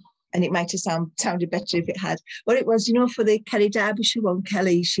 And it might have sounded better if it had. What it was, for the Kelly Derbyshire one,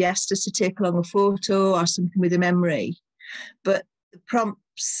 Kelly, she asked us to take along a photo or something with a memory. But the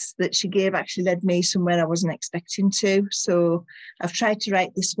prompts that she gave actually led me somewhere I wasn't expecting to. So I've tried to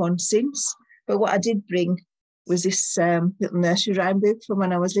write this one since. But what I did bring was this little nursery rhyme book from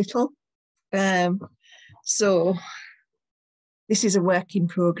when I was little. So this is a work in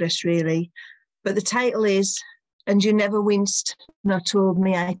progress, really. But the title is, "And You Never Winced Nor Told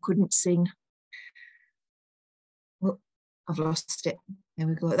Me I Couldn't Sing." I've lost it. There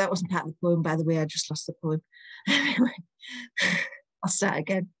we go. That wasn't part of the poem, by the way. I just lost the poem. Anyway, I'll start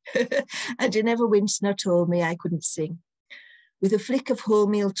again. And you never winced nor told me I couldn't sing. With a flick of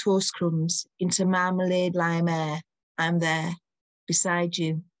wholemeal toast crumbs into marmalade lime air, I'm there, beside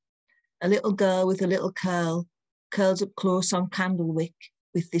you. A little girl with a little curl, curled up close on candlewick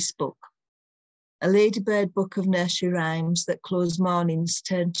with this book. A ladybird book of nursery rhymes that close mornings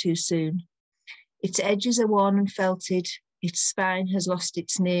turn too soon. Its edges are worn and felted, its spine has lost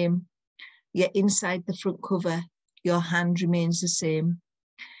its name, yet inside the front cover, your hand remains the same.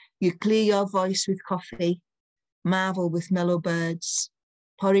 You clear your voice with coffee, marvel with mellow birds,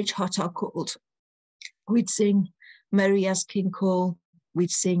 porridge hot or cold. We'd sing, merry as King Cole,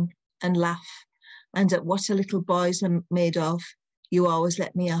 we'd sing and laugh, and at what a little boys are made of, you always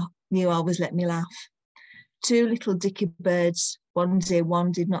let me laugh. Two little dicky birds, one day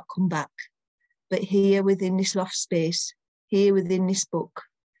one did not come back, but here within this loft space, here within this book,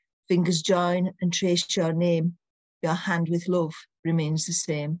 fingers join and trace your name, your hand with love remains the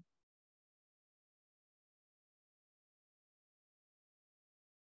same.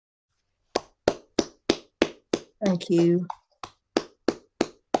 Thank you.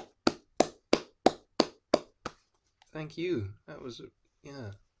 Thank you. That was a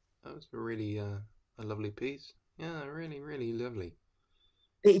really a lovely piece. Yeah, really, really lovely.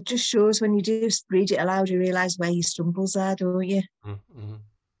 It just shows when you do read it aloud, you realise where your stumbles are, don't you? Mm-hmm.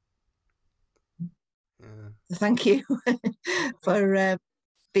 Yeah. Thank you for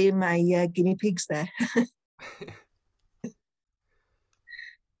being my guinea pigs there.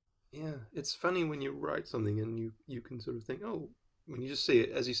 Yeah, it's funny when you write something and you can sort of think, oh, when you just see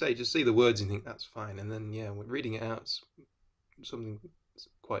it, as you say, just see the words and think that's fine, and then yeah, when reading it out, it's something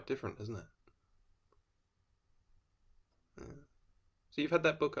quite different, isn't it? Yeah. So you've had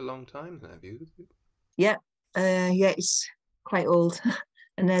that book a long time, have you? Yeah, yeah, it's quite old,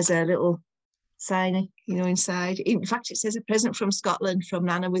 and there's a little sign, inside. In fact, it says a present from Scotland from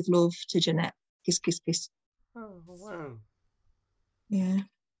Nana with love to Jeanette. Kiss, kiss, kiss. Oh wow! Yeah.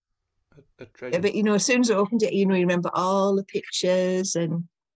 A treasure. Yeah, but as soon as I opened it, you remember all the pictures, and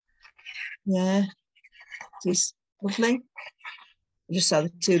yeah, it's lovely. I just saw the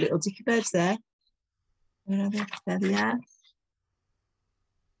two little dicky birds there. Where are they? There they are.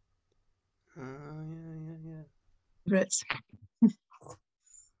 Yeah. Brits.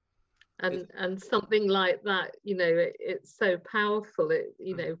 And something like that, it's so powerful.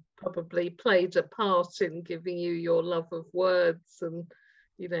 It, probably played a part in giving you your love of words and,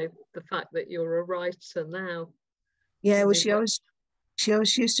 the fact that you're a writer now. Yeah, well, she always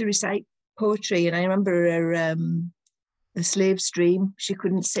used to recite poetry, and I remember her The Slave's Dream. She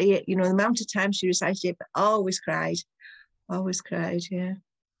couldn't see it, the amount of times she recited it, but always cried, yeah.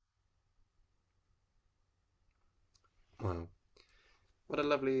 Wow, what a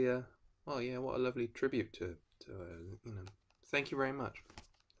lovely, what a lovely tribute to Thank you very much.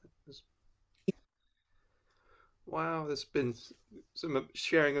 Wow, there's been some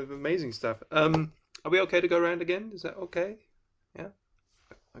sharing of amazing stuff. Are we okay to go around again? Is that okay? Yeah,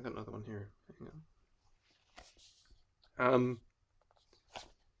 I got another one here. Hang on.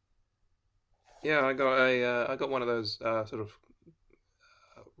 Yeah, I got one of those sort of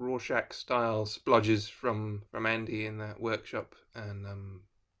Rorschach style splodges from Andy in that workshop, and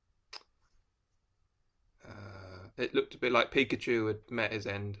it looked a bit like Pikachu had met his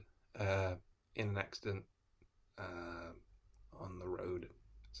end in an accident on the road,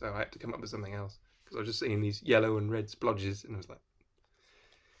 so I had to come up with something else because I was just seeing these yellow and red splodges, and I was like,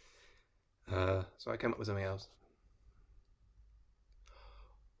 so I came up with something else.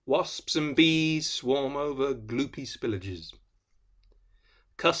 Wasps and bees swarm over gloopy spillages.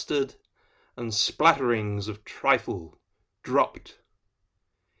 Custard and splatterings of trifle dropped.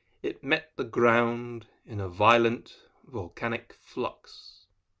 It met the ground in a violent volcanic flux.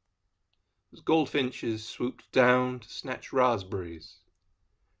 As goldfinches swooped down to snatch raspberries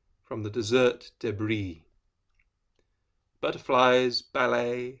from the desert debris. Butterflies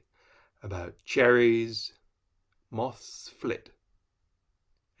ballet about cherries, moths flit,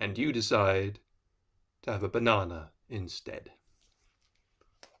 and you decide to have a banana instead.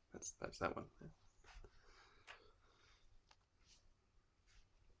 That's that one.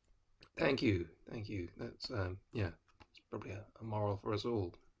 Thank you. That's it's probably a moral for us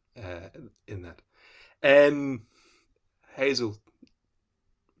all in that. Hazel,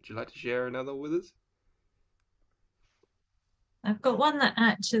 would you like to share another with us? I've got one that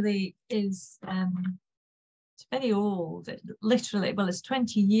actually is it's very old. It's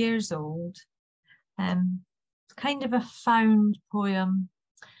 20 years old. It's kind of a found poem.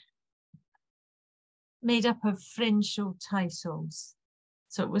 made up of fringe show titles.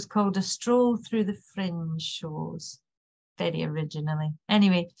 So it was called A Stroll Through the Fringe Shows, very originally.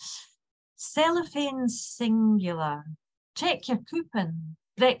 Anyway, cellophane singular. Check your coupon.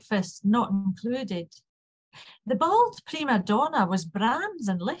 Breakfast not included. The bald prima donna was Brahms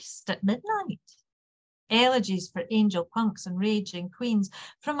and Liszt at midnight. Elegies for angel punks and raging queens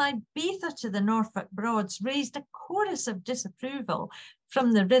from Ibiza to the Norfolk Broads raised a chorus of disapproval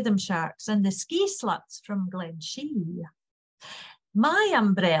from the rhythm sharks and the ski sluts from Glenshee. My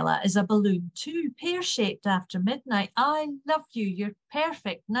umbrella is a balloon too, pear-shaped after midnight. I love you, you're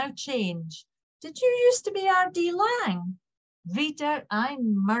perfect, now change. Did you used to be R.D. Lang? Reader, I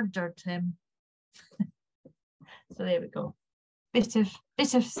murdered him. So there we go. Bit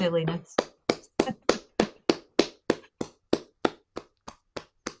of silliness.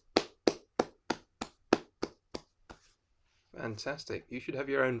 Fantastic. You should have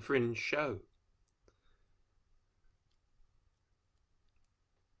your own fringe show.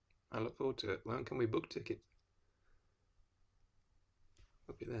 I look forward to it. When can we book tickets?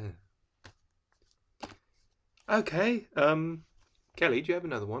 We'll be there. Okay. Kelly, do you have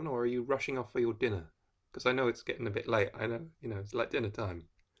another one, or are you rushing off for your dinner? Because I know it's getting a bit late. I know, it's like dinner time.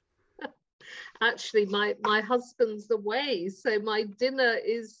 Actually, my husband's away, so my dinner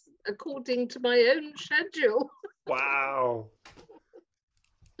is according to my own schedule. Wow.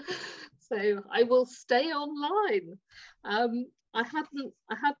 So I will stay online. I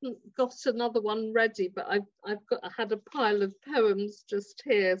hadn't got another one ready, but I had a pile of poems just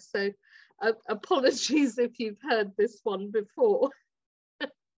here. So apologies if you've heard this one before.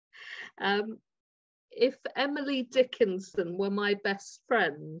 If Emily Dickinson were my best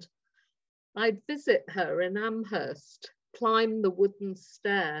friend, I'd visit her in Amherst, climb the wooden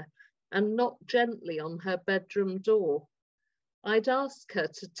stair, and knock gently on her bedroom door. I'd ask her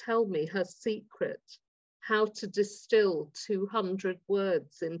to tell me her secret, how to distill 200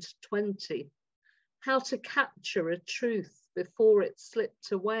 words into 20, how to capture a truth before it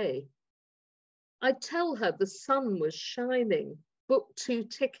slipped away. I'd tell her the sun was shining, book 2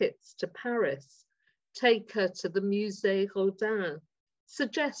 tickets to Paris, take her to the Musée Rodin,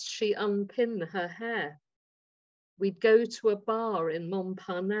 suggest she unpin her hair. We'd go to a bar in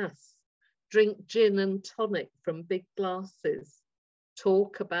Montparnasse, drink gin and tonic from big glasses,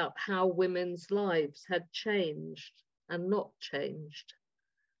 talk about how women's lives had changed and not changed.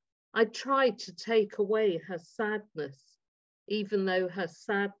 I tried to take away her sadness, even though her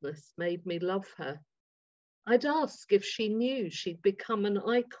sadness made me love her. I'd ask if she knew she'd become an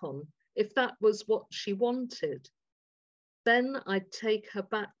icon, if that was what she wanted. Then I'd take her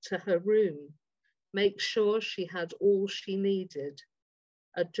back to her room, make sure she had all she needed: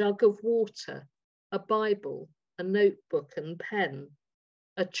 a jug of water, a Bible, a notebook and pen,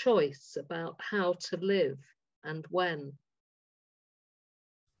 a choice about how to live and when.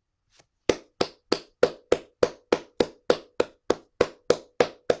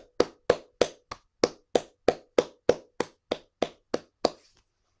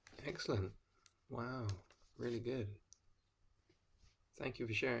 Excellent. Wow. Really good. Thank you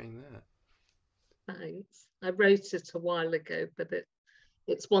for sharing that. Thanks. I wrote it a while ago, but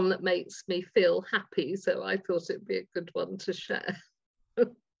it's one that makes me feel happy, so I thought it'd be a good one to share.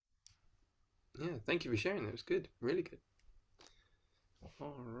 Yeah, thank you for sharing that. It was good. Really good.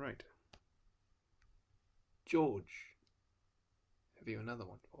 All right. George, have you another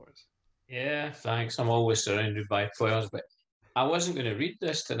one for us? Yeah, thanks. I'm always surrounded by poems, but I wasn't going to read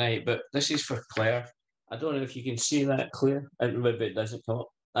this tonight, but this is for Claire. I don't know if you can see that, Claire. Maybe it doesn't come up.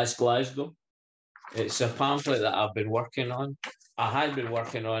 That's Glasgow. It's a pamphlet that I've been working on. I had been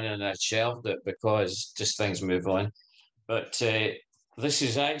working on and I shelved it because just things move on. But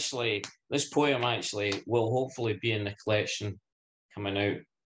this poem actually will hopefully be in the collection coming out,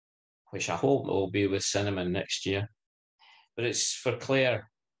 which I hope will be with Cinnamon next year. But it's for Claire.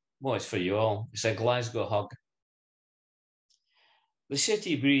 Well, it's for you all. It's a Glasgow hug. The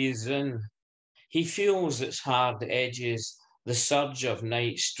city breathes in. He feels its hard edges, the surge of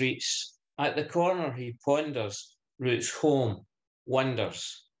night streets. At the corner he ponders, routes home,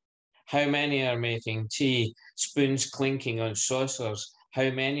 wonders. How many are making tea, spoons clinking on saucers? How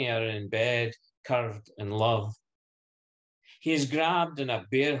many are in bed, curved in love? He is grabbed in a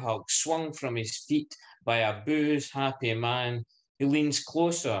bear hug, swung from his feet by a booze-happy man who leans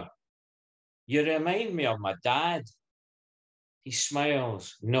closer. You remind me of my dad. He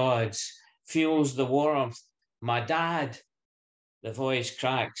smiles, nods, feels the warmth. My dad, the voice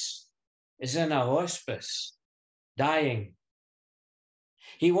cracks, is in a hospice, dying.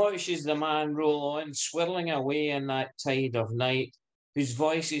 He watches the man roll on, swirling away in that tide of night, whose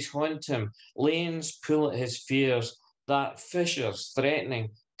voices haunt him, lanes pull at his fears, that fissures threatening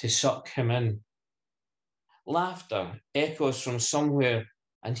to suck him in. Laughter echoes from somewhere,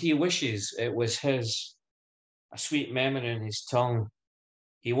 and he wishes it was his, a sweet memory in his tongue.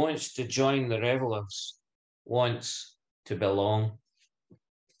 He wants to join the revellers, wants to belong.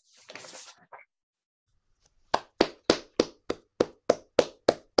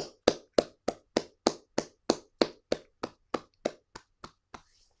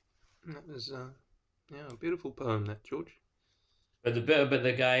 That was, yeah, a beautiful poem, that, George. But the bit about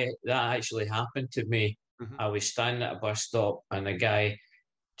the guy, that actually happened to me. I was standing at a bus stop and a guy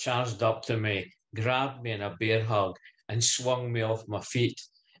charged up to me, grabbed me in a bear hug and swung me off my feet.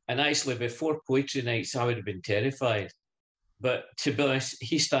 And actually, before poetry nights, I would have been terrified. But to be honest,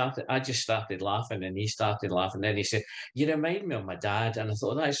 I just started laughing and he started laughing. Then he said, "You remind me of my dad." And I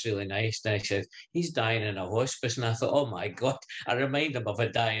thought, that's really nice. Then he said, "He's dying in a hospice." And I thought, oh my God, I remind him of a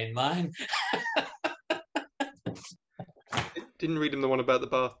dying man. Didn't read him the one about the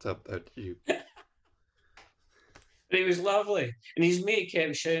bathtub, though, did you? But he was lovely. And his mate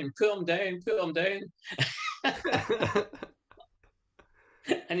kept shouting, "Put him down, put him down."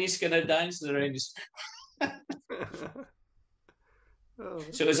 And he's going to dance around.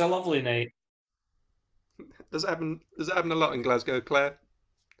 So it was a lovely night. Does it happen a lot in Glasgow, Claire?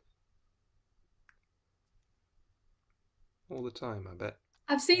 All the time, I bet.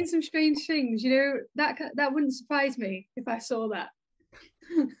 I've seen some strange things, you know, that wouldn't surprise me if I saw that.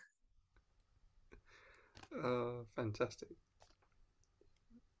 Oh, fantastic.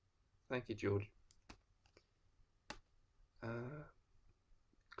 Thank you, George.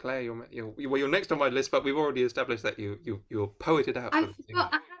 Claire, you're next on my list, but we've already established that you're poeted out. I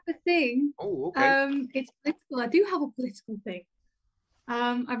forgot I have a thing. Oh, okay. It's political. I do have a political thing.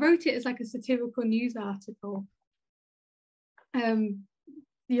 I wrote it as like a satirical news article.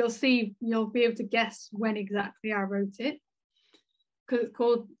 You'll be able to guess when exactly I wrote it, because it's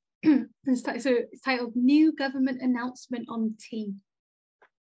called it's titled "New Government Announcement on Tea."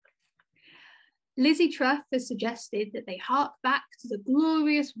 Liz Truss has suggested that they hark back to the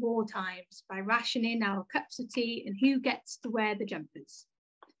glorious war times by rationing our cups of tea and who gets to wear the jumpers.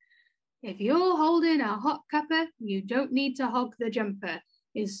 "If you're holding a hot cuppa, you don't need to hog the jumper,"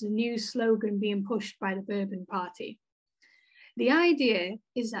 is the new slogan being pushed by the Bourbon Party. The idea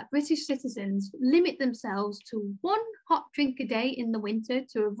is that British citizens limit themselves to one hot drink a day in the winter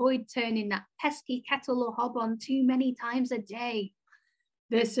to avoid turning that pesky kettle or hob on too many times a day.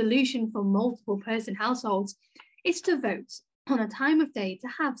 The solution for multiple person households is to vote on a time of day to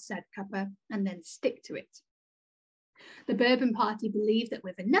have said cuppa and then stick to it. The Bourbon Party believe that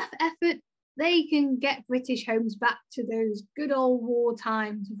with enough effort, they can get British homes back to those good old war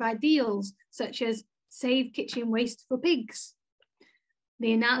times with ideals such as save kitchen waste for pigs.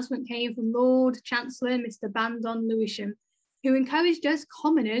 The announcement came from Lord Chancellor Mr. Bandon Lewisham, who encouraged us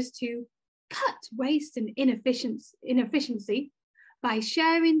commoners to cut waste and inefficiency by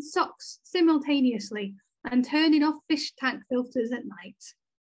sharing socks simultaneously and turning off fish tank filters at night.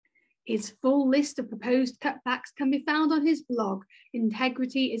 His full list of proposed cutbacks can be found on his blog,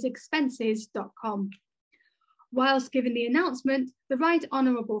 integrityisexpenses.com. Whilst giving the announcement, the Right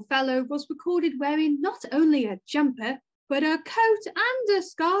Honourable Fellow was recorded wearing not only a jumper, but a coat and a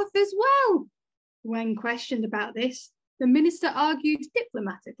scarf as well. When questioned about this, the minister argued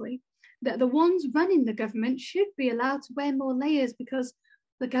diplomatically that the ones running the government should be allowed to wear more layers because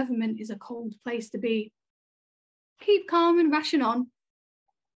the government is a cold place to be. Keep calm and ration on.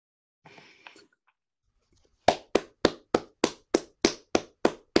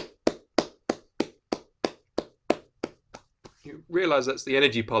 You realise that's the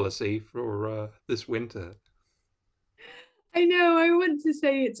energy policy for this winter. I know, I want to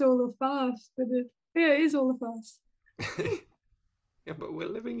say it's all a farce, but yeah, it is all a farce. Yeah, but we're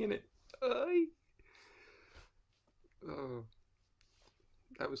living in it. Oh,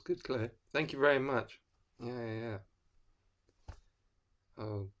 that was good, Claire. Thank you very much. Yeah.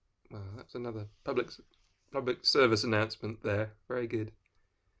 Oh, well, that's another public service announcement there. Very good.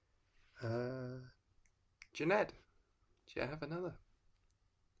 Jeanette, do you have another?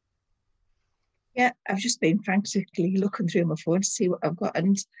 Yeah, I've just been frantically looking through my phone to see what I've got,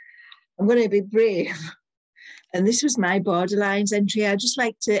 and I'm going to be brave. And this was my Borderlines entry. I just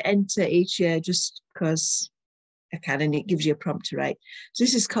like to enter each year just because I can, and it gives you a prompt to write. So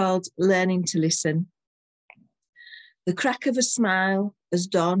this is called Learning to Listen. The crack of a smile as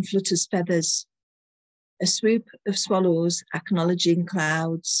dawn flutters feathers, a swoop of swallows acknowledging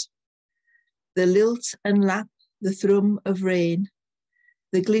clouds, the lilt and lap, the thrum of rain,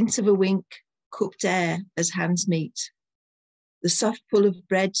 the glint of a wink, cupped air as hands meet, the soft pull of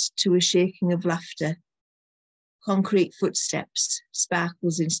bread to a shaking of laughter, concrete footsteps,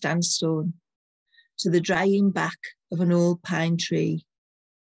 sparkles in sandstone, to the drying back of an old pine tree,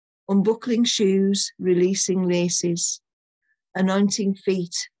 unbuckling shoes, releasing laces, anointing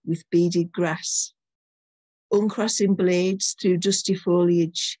feet with beaded grass, uncrossing blades through dusty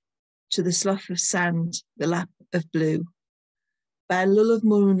foliage, to the slough of sand, the lap of blue, by a lull of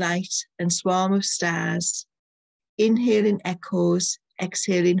moonlight and swarm of stars, inhaling echoes,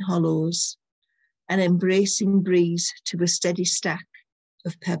 exhaling hollows, an embracing breeze to a steady stack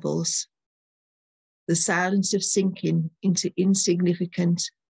of pebbles, the silence of sinking into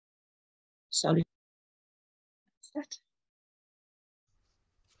insignificant solitude.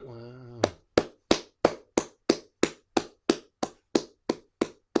 Wow.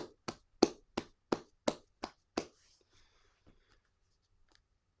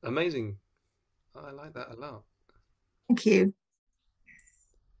 Amazing. I like that a lot. Thank you.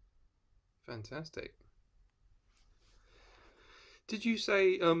 Fantastic. Did you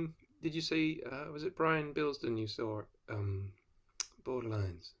say was it Brian Bilston you saw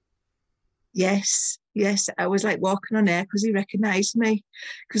Borderlines? Yes, I was like walking on air because he recognised me,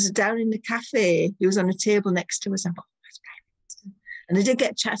 because down in the cafe he was on a table next to us, and I did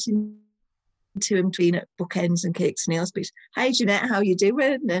get chatting to him between at bookends and cakes and nails, but hi Jeanette, how you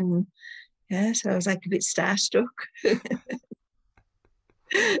doing? And yeah, so I was like a bit starstruck.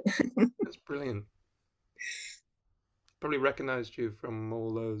 That's brilliant. Probably recognised you from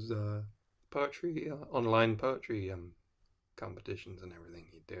all those poetry online poetry competitions and everything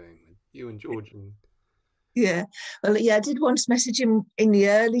you're doing with you and George. And yeah, well, yeah, I did once message him in the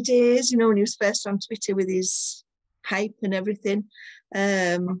early days, when he was first on Twitter with his hype and everything.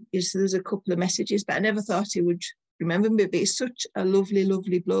 So there's a couple of messages, but I never thought he would remember me. But he's such a lovely,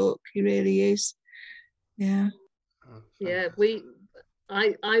 lovely bloke. He really is. Yeah. oh, Yeah, fantastic.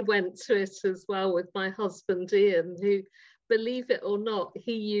 I went to it as well with my husband Ian, who, believe it or not,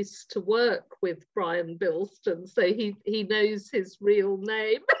 he used to work with Brian Bilston, so he knows his real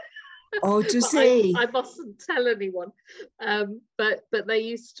name. Oh, does But he? I mustn't tell anyone. But they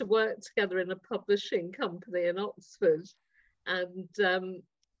used to work together in a publishing company in Oxford, and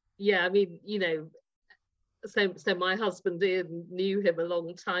yeah, I mean, so my husband Ian knew him a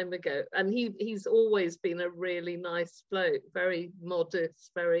long time ago, and he's always been a really nice bloke, very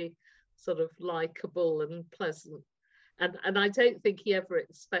modest, very sort of likable and pleasant, and I don't think he ever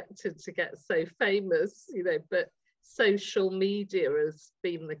expected to get so famous, but social media has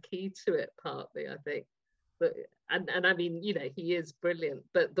been the key to it partly, I think. But and I mean, he is brilliant,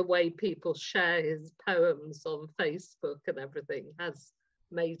 but the way people share his poems on Facebook and everything has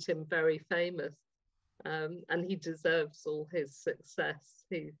made him very famous. And he deserves all his success.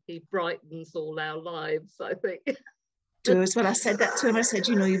 He brightens all our lives, I think. Does. Well, I said that to him. I said,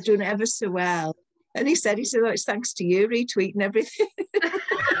 you've done ever so well. And he said, oh, it's thanks to you retweeting everything.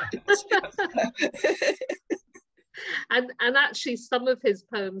 and actually, some of his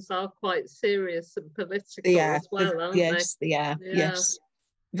poems are quite serious and political as well, aren't yes, they are. Yeah. Yes,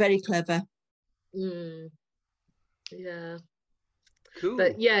 very clever. Yeah. Cool.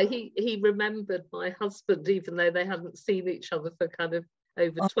 But yeah, he remembered my husband, even though they hadn't seen each other for kind of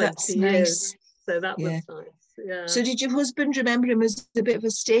over 20 years. Nice. So that was nice. Yeah. So did your husband remember him as a bit of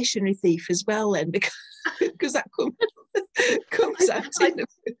a stationery thief as well then? Because that comes out.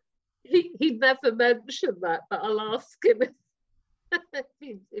 He never mentioned that, but I'll ask him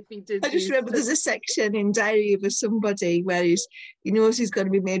if he did. I just remember there's a section in Diary of a Somebody where he knows he's going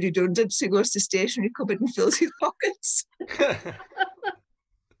to be made redundant, so he goes to stationery cupboard and fills his pockets.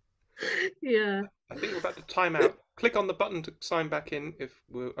 Yeah. I think we're about to time out. Click on the button to sign back in if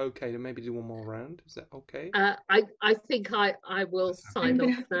we're okay to maybe do one more round. Is that okay? I think I will sign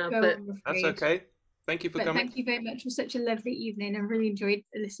off now, but that's okay. Thank you for coming. Thank you very much for such a lovely evening. I really enjoyed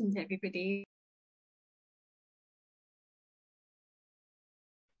listening to everybody.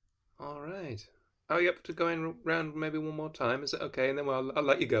 All right. Are you up to going round maybe one more time? Is that okay? And then I'll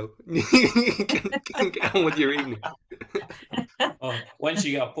let you go. You can get on with your evening. Oh, once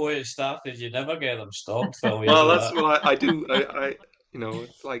you get a poet started, you never get them stopped, Phil. Well, that's what I do. I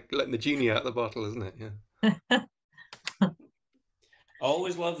it's like letting the genie out of the bottle, isn't it? Yeah. I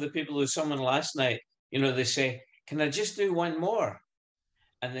always love the people who someone last night, they say, "Can I just do one more?"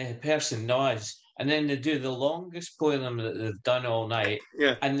 And the person nods, and then they do the longest poem that they've done all night.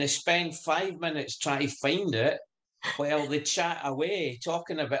 Yeah. And they spend 5 minutes trying to find it while they chat away,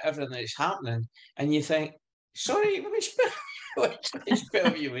 talking about everything that's happening. And you think, sorry, which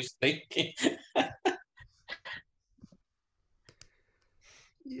spell you was thinking?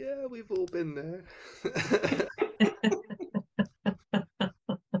 Yeah, we've all been there.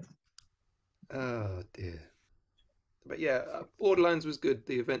 yeah, Borderlands was good.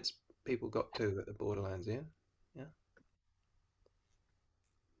 The events people got to at the Borderlands, yeah, yeah,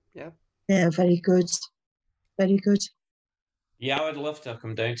 yeah. Yeah, very good. Very good. Yeah, I would love to have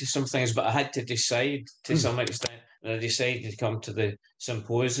come down to some things, but I had to decide to some extent, and I decided to come to the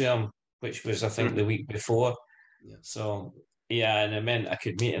symposium, which was, I think, the week before. Yeah. So, yeah, and it meant I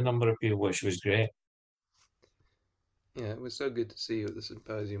could meet a number of people, which was great. Yeah, it was so good to see you at the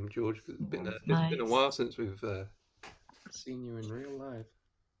symposium, George. 'Cause it's been a Nice. while since we've seen you in real life.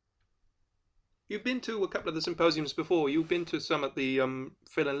 You've been to a couple of the symposiums before. You've been to some at the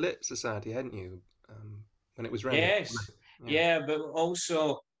Phil and Lit Society, hadn't you? When it was running. Yes, Yeah. yeah, but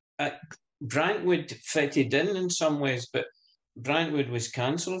also Brantwood fitted in some ways, but Brantwood was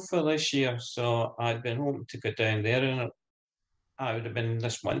cancelled for this year, so I'd been hoping to go down there, and I would have been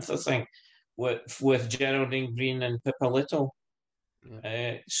this month, I think, with Geraldine Green and Pippa Little.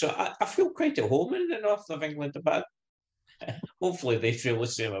 Yeah. So I feel quite at home in the north of England, but hopefully they feel the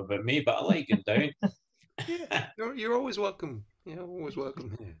same about me. But I like going down. Yeah, you're always welcome. You're always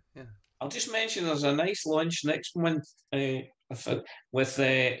welcome here. Yeah. I'll just mention there's a nice launch next month with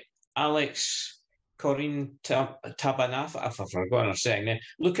Alex Corinne Tabanafa. I've forgotten her second name.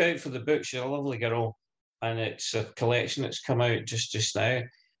 Look out for the book. She's a lovely girl, and it's a collection that's come out just now.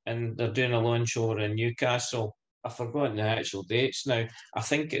 And they're doing a launch over in Newcastle. I've forgotten the actual dates now. I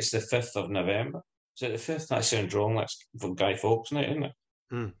think it's the 5th of November. Is it the 5th? That sounds wrong. That's for Guy Fawkes night, isn't it?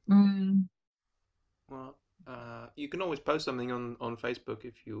 Mm. Well, you can always post something on Facebook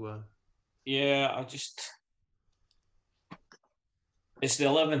if you. Yeah, it's the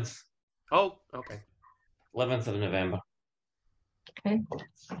 11th. Oh, okay. 11th of November. Okay.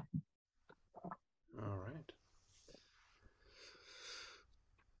 All right.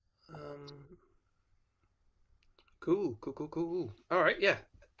 Cool. All right, yeah.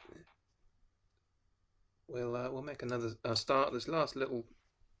 We'll make another start. This last little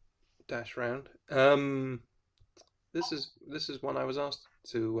dash round. This is one I was asked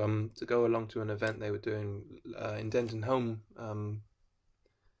to go along to an event they were doing in Denton Home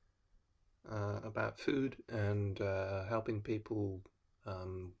about food and helping people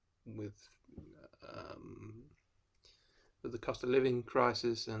with the cost of living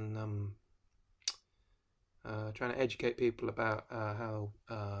crisis and trying to educate people about how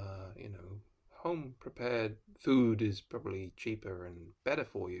home prepared food is probably cheaper and better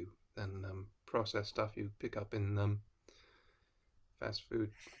for you than processed stuff you pick up in fast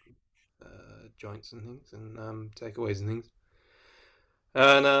food joints and things and takeaways and things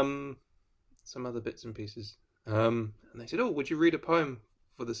and some other bits and pieces. And they said, "Oh, would you read a poem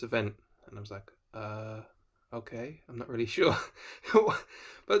for this event?" And I was like, "Okay, I'm not really sure,"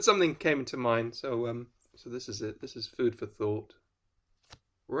 but something came into mind. So this is it. This is food for thought.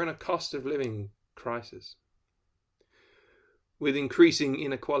 We're in a cost of living crisis with increasing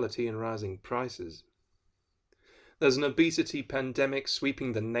inequality and rising prices. There's an obesity pandemic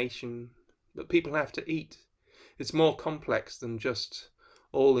sweeping the nation, but people have to eat. It's more complex than just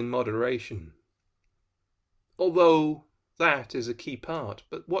all in moderation. Although that is a key part,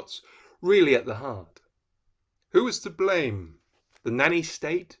 but what's really at the heart? Who is to blame? The nanny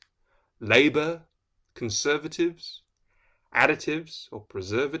state? Labour? Conservatives? Additives or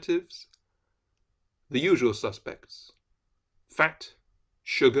preservatives? The usual suspects. Fat,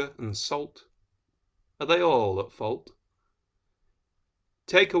 sugar and salt. Are they all at fault?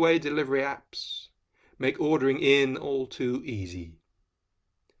 Takeaway delivery apps make ordering in all too easy.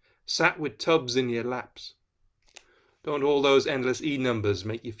 Sat with tubs in your laps. Don't all those endless e-numbers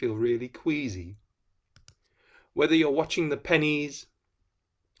make you feel really queasy? Whether you're watching the pennies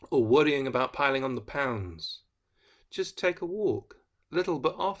or worrying about piling on the pounds, just take a walk, little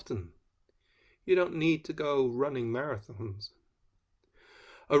but often. You don't need to go running marathons.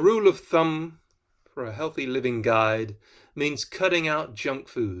 A rule of thumb for a healthy living guide means cutting out junk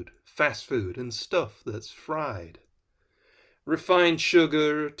food, fast food, and stuff that's fried. Refined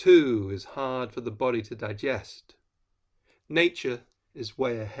sugar, too, is hard for the body to digest. Nature is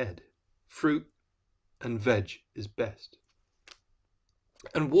way ahead. Fruit and veg is best.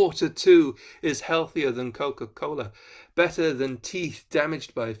 And water, too, is healthier than Coca-Cola, better than teeth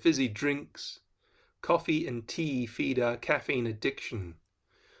damaged by fizzy drinks. Coffee and tea feed our caffeine addiction.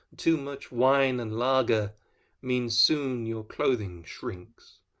 Too much wine and lager means soon your clothing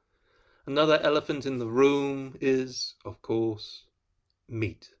shrinks. Another elephant in the room is, of course,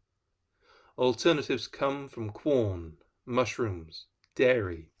 meat. Alternatives come from corn, mushrooms,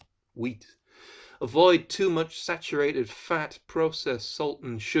 dairy, wheat. Avoid too much saturated fat, processed salt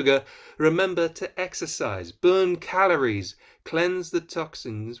and sugar. Remember to exercise, burn calories, cleanse the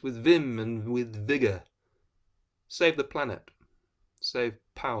toxins with vim and with vigor. Save the planet. Save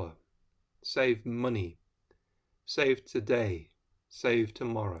power. Save money. Save today. Save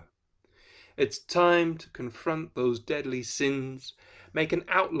tomorrow. It's time to confront those deadly sins. Make an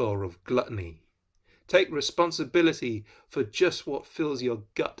outlaw of gluttony. Take responsibility for just what fills your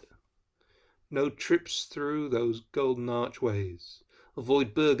gut. No trips through those golden archways.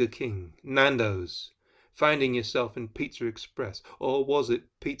 Avoid Burger King, Nando's, finding yourself in Pizza Express, or was it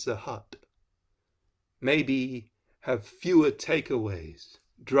Pizza Hut? Maybe have fewer takeaways,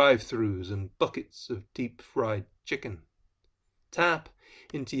 drive-thrus and buckets of deep-fried chicken. Tap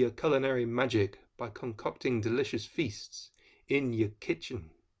into your culinary magic by concocting delicious feasts in your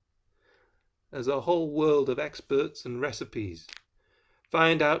kitchen. There's a whole world of experts and recipes.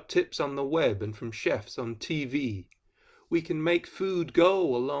 Find out tips on the web and from chefs on TV. We can make food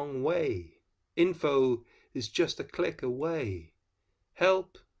go a long way. Info is just a click away.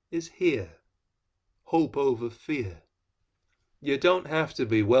 Help is here. Hope over fear. You don't have to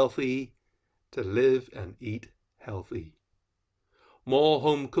be wealthy to live and eat healthy. More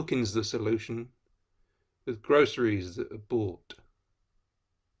home cooking's the solution, with groceries that are bought.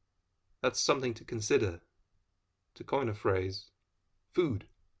 That's something to consider. To coin a phrase, food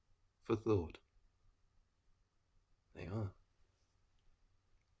for thought. They are.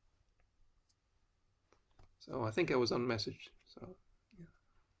 So I think I was on message, so yeah.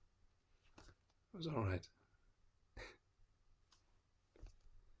 It was all right.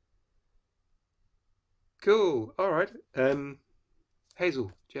 Cool, all right. Hazel,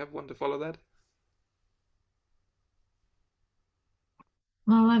 do you have one to follow that?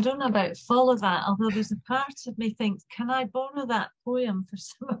 Well, I don't know about follow that, although there's a part of me thinks, can I borrow that poem for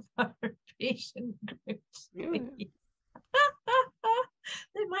some of our patient groups? Yeah.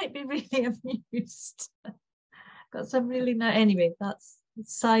 They might be really amused. Got some really nice, anyway, that's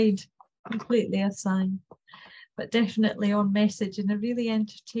aside, completely aside, but definitely on message in a really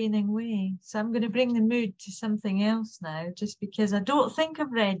entertaining way. So I'm going to bring the mood to something else now, just because I don't think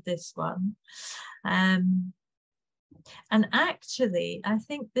I've read this one. And actually, I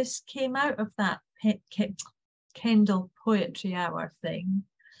think this came out of that Kendall Poetry Hour thing,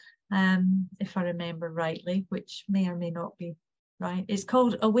 if I remember rightly, which may or may not be right. It's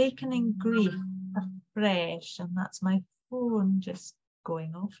called Awakening Grief Afresh, and that's my phone just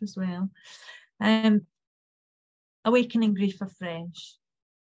going off as well. Awakening Grief Afresh.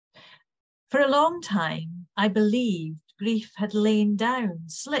 For a long time, I believed grief had lain down,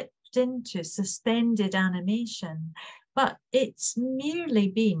 slipped into suspended animation, but it's merely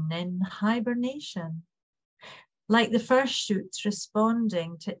been in hibernation. Like the first shoots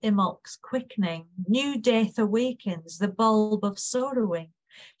responding to Imolc's quickening, new death awakens the bulb of sorrowing,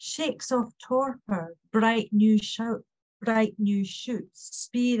 shakes off torpor, bright new shoots,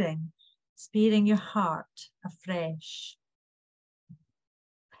 spearing your heart afresh.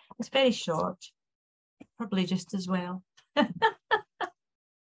 It's very short, probably just as well.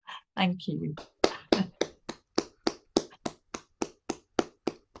 Thank you.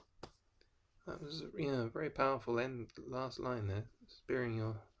 That was, yeah, very powerful end, last line there. Spearing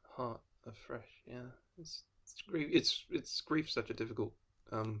your heart afresh. Yeah, it's grief's such a difficult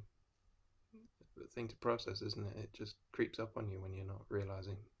thing to process, isn't it? It just creeps up on you when you're not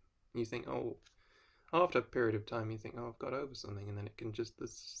realizing. You think, oh, after a period of time, you think, oh, I've got over something, and then it can just, the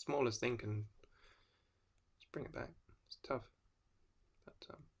smallest thing can just bring it back. It's tough, but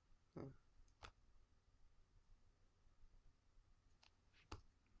yeah.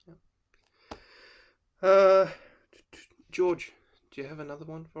 George, do you have another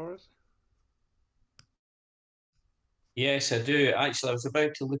one for us? Yes, I do. Actually, I was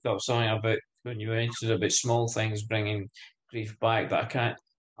about to look up something about when you mentioned about small things bringing grief back, but I can't.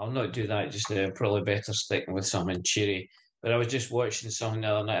 I'll not do that just now. Probably better sticking with something cheery. But I was just watching something the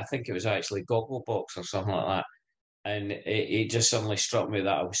other night. I think it was actually Gogglebox or something like that, and it just suddenly struck me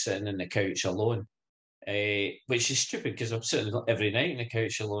that I was sitting on the couch alone, which is stupid because I'm sitting every night on the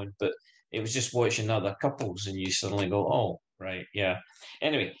couch alone. But it was just watching other couples, and you suddenly go, "Oh, right, yeah."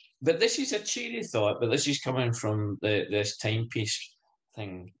 Anyway. But this is a cheery thought, but this is coming from this timepiece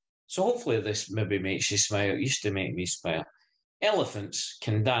thing. So hopefully this maybe makes you smile. It used to make me smile. Elephants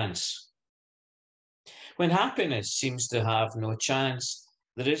can dance. When happiness seems to have no chance,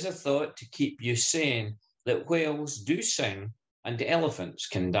 there is a thought to keep you sane that whales do sing and elephants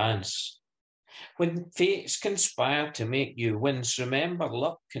can dance. When fates conspire to make you wince, remember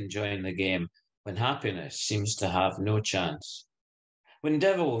luck can join the game when happiness seems to have no chance. When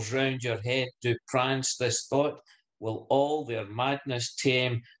devils round your head do prance, this thought will all their madness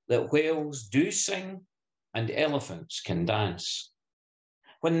tame, that whales do sing and elephants can dance.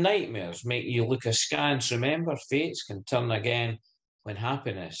 When nightmares make you look askance, remember fates can turn again when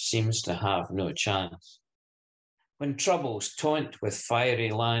happiness seems to have no chance. When troubles taunt with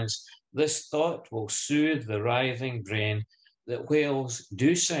fiery lance, this thought will soothe the writhing brain that whales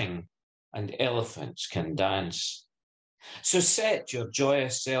do sing and elephants can dance. So set your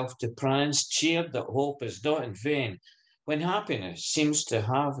joyous self to prance, cheered that hope is not in vain, when happiness seems to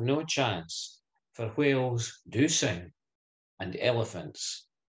have no chance, for whales do sing and elephants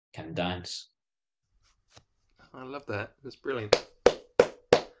can dance. I love that. That's brilliant.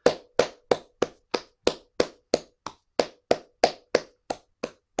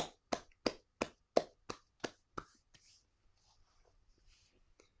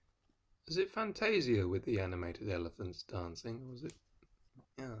 Is it Fantasia with the animated elephants dancing, or was it?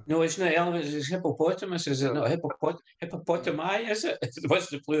 Yeah. No, it's not elephants, it's hippopotamus, is it not? Hippopotami, is it? What's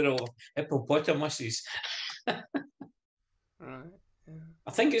the plural of hippopotamuses? Right. Yeah.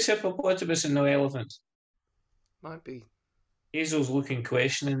 I think it's hippopotamus and no elephant. Might be. Hazel's looking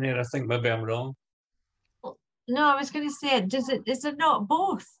questioning there. I think maybe I'm wrong. No, I was going to say, is it not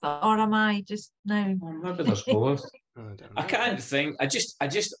both, or am I just now? Well, maybe there's both. I don't know. I can't think. I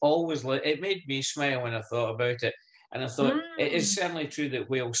just always it made me smile when I thought about it, and I thought it is certainly true that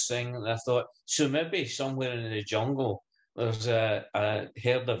whales sing. And I thought so maybe somewhere in the jungle there's a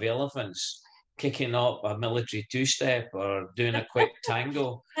herd of elephants kicking up a military two-step or doing a quick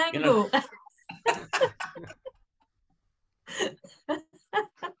tango. Tango. You know?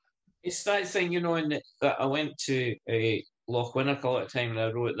 It's that thing, you know, that I went to Loch Winnercall at the time and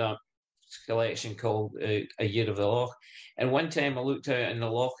I wrote that collection called A Year of the Loch. And one time I looked out in the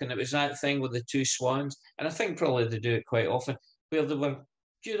loch and it was that thing with the two swans. And I think probably they do it quite often, where they were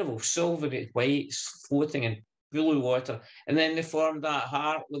beautiful, silvery whites floating in blue water. And then they formed that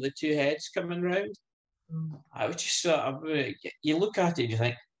heart with the two heads coming round. I was just sort of, you look at it and you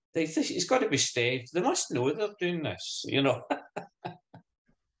think, it's got to be staged. They must know they're doing this, you know.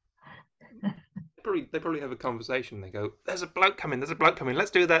 They probably have a conversation. They go, there's a bloke coming,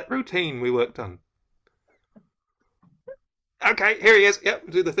 let's do that routine we worked on. Okay, here he is.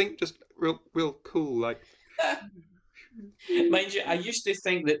 Yep, do the thing, just real cool, like. Mind you, I used to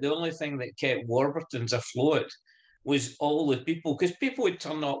think that the only thing that kept Warburtons afloat was all the people, because people would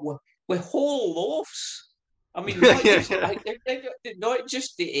turn up with whole loaves. I mean, not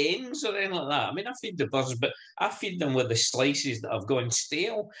just the ends or anything like that. I mean, I feed the birds, but I feed them with the slices that have gone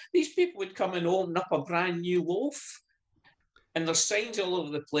stale. These people would come and open up a brand new loaf. And there's signs all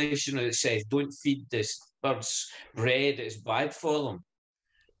over the place, you know, that says, don't feed this birds bread, it's bad for them.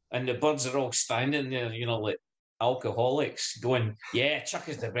 And the birds are all standing there, you know, like alcoholics going, yeah, chuck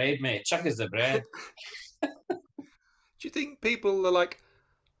us the bread, mate, chuck us the bread. Do you think people are like,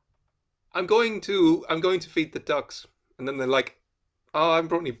 I'm going to feed the ducks, and then they're like, oh, I haven't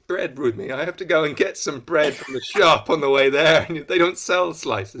brought any bread with me. I have to go and get some bread from the shop on the way there, and they don't sell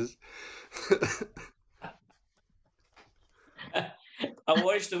slices. I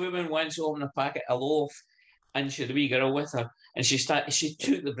watched a woman once open a packet of loaf, and she had a wee girl with her, and she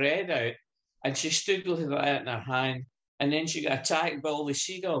took the bread out, and she stood with it out in her hand, and then she got attacked by all the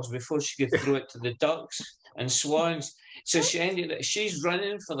seagulls before she could throw it to the ducks and swans. So she's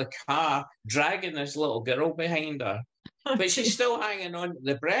running for the car, dragging this little girl behind her, but she's still hanging on to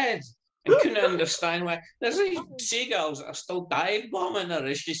the bread and couldn't understand why. There's these seagulls that are still dive bombing her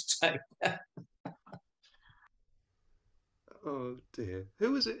as she's trying. Oh dear.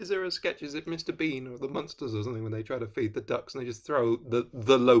 Who is it? Is there a sketch? Is it Mr. Bean or the Munsters or something when they try to feed the ducks and they just throw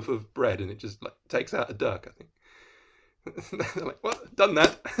the loaf of bread and it just like takes out a duck, I think. They're like, what? Done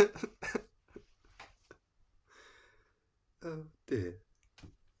that. Oh dear.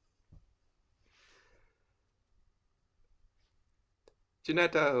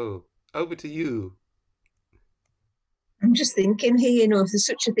 Ginetto, over to you. I'm just thinking here, you know, if there's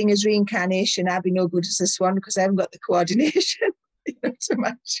such a thing as reincarnation, I'd be no good as a swan because I haven't got the coordination, you know, so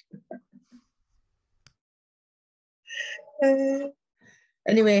much.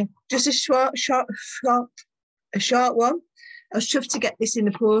 Anyway, just a short one. I was chuffed to get this in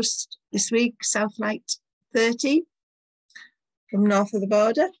the post this week, South Flight 30 from north of the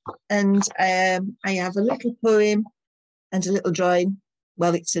border. And I have a little poem and a little drawing.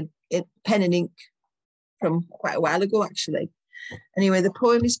 Well, it's a pen and ink from quite a while ago, actually. Anyway, the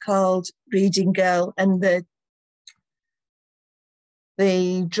poem is called Reading Girl, and the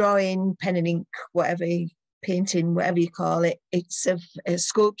drawing, pen and ink, whatever, painting, whatever you call it, it's a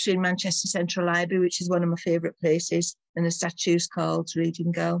sculpture in Manchester Central Library, which is one of my favourite places, and the statue's called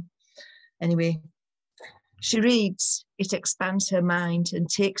Reading Girl. Anyway, she reads, it expands her mind and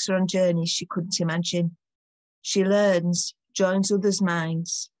takes her on journeys she couldn't imagine. She learns, joins others'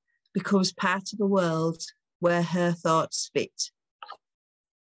 minds, becomes part of a world where her thoughts fit.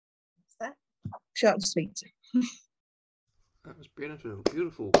 What's that? Short and sweet. That was beautiful,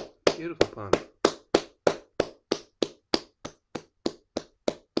 beautiful, beautiful poem.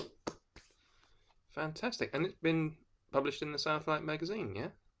 Fantastic. And it's been published in the Southlight magazine, yeah?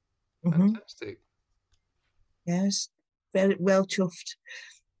 Mhm. Fantastic. Yes, very well chuffed.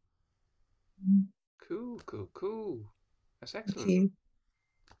 Cool, cool, cool. That's Thank excellent. you.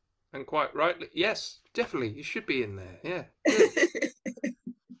 And quite rightly, yes, definitely, you should be in there. Yeah. Good.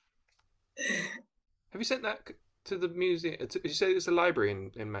 Have you sent that to the museum? Did you say there's a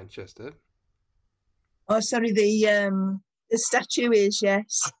library in Manchester? Oh, sorry, the statue is,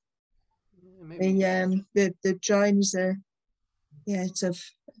 yes. Yeah, maybe. The drawings are, yeah, it's of,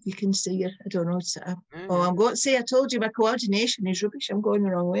 you can see it. I don't know. It's, Yeah, oh, yeah. I'm going to say, I told you my coordination is rubbish. I'm going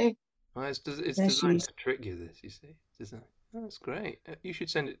the wrong way. Oh, it's There designed she is. to trick you. This, you see, design. Oh, that's great. You should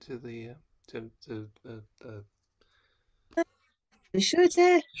send it to the You sure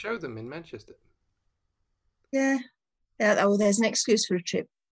there? show them in Manchester. Yeah. Yeah. Oh, there's an excuse for a trip.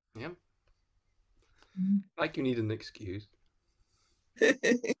 Yeah. Like you need an excuse.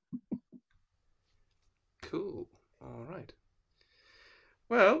 Cool. All right.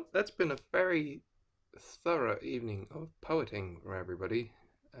 Well, that's been a very thorough evening of poeting for everybody,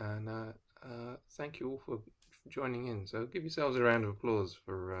 and thank you all for joining in. So give yourselves a round of applause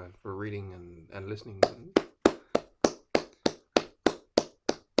for reading and listening.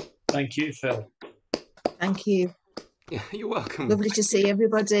 Thank you, Phil. Thank you. Yeah, you're welcome. Lovely to see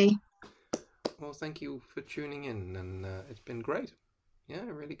everybody. Well, thank you for tuning in, and it's been great. Yeah,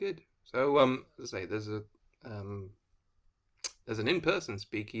 really good. So, as I say, there's an in-person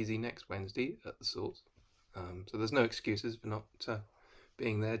speakeasy next Wednesday at the Source. So there's no excuses for not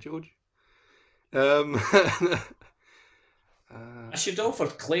being there, George. I should offer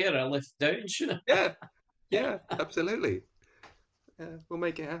Claire a lift down, shouldn't I? Yeah, absolutely. Yeah, we'll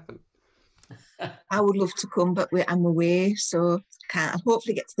make it happen. I would love to come, but I'm away, so can't. I'll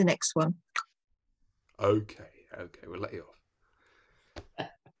hopefully get to the next one. Okay, we'll let you off.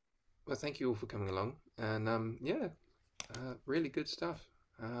 Well, thank you all for coming along, and really good stuff.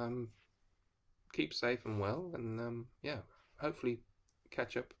 Keep safe and well, and hopefully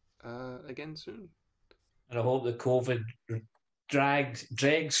catch up again soon. And I hope the COVID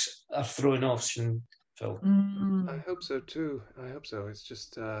dregs are thrown off soon, Phil. I hope so too. I hope so. It's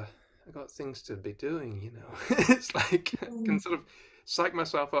just I got things to be doing, you know. It's like I can sort of psych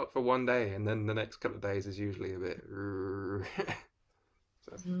myself up for one day, and then the next couple of days is usually a bit.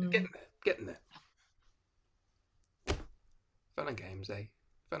 So getting there. Fun and games, eh?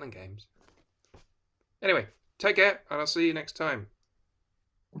 Fun and games. Anyway, take care, and I'll see you next time.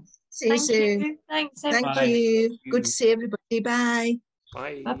 See you soon. Thanks, Thank everybody. you. Good to see everybody. Bye.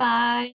 Bye. Bye-bye.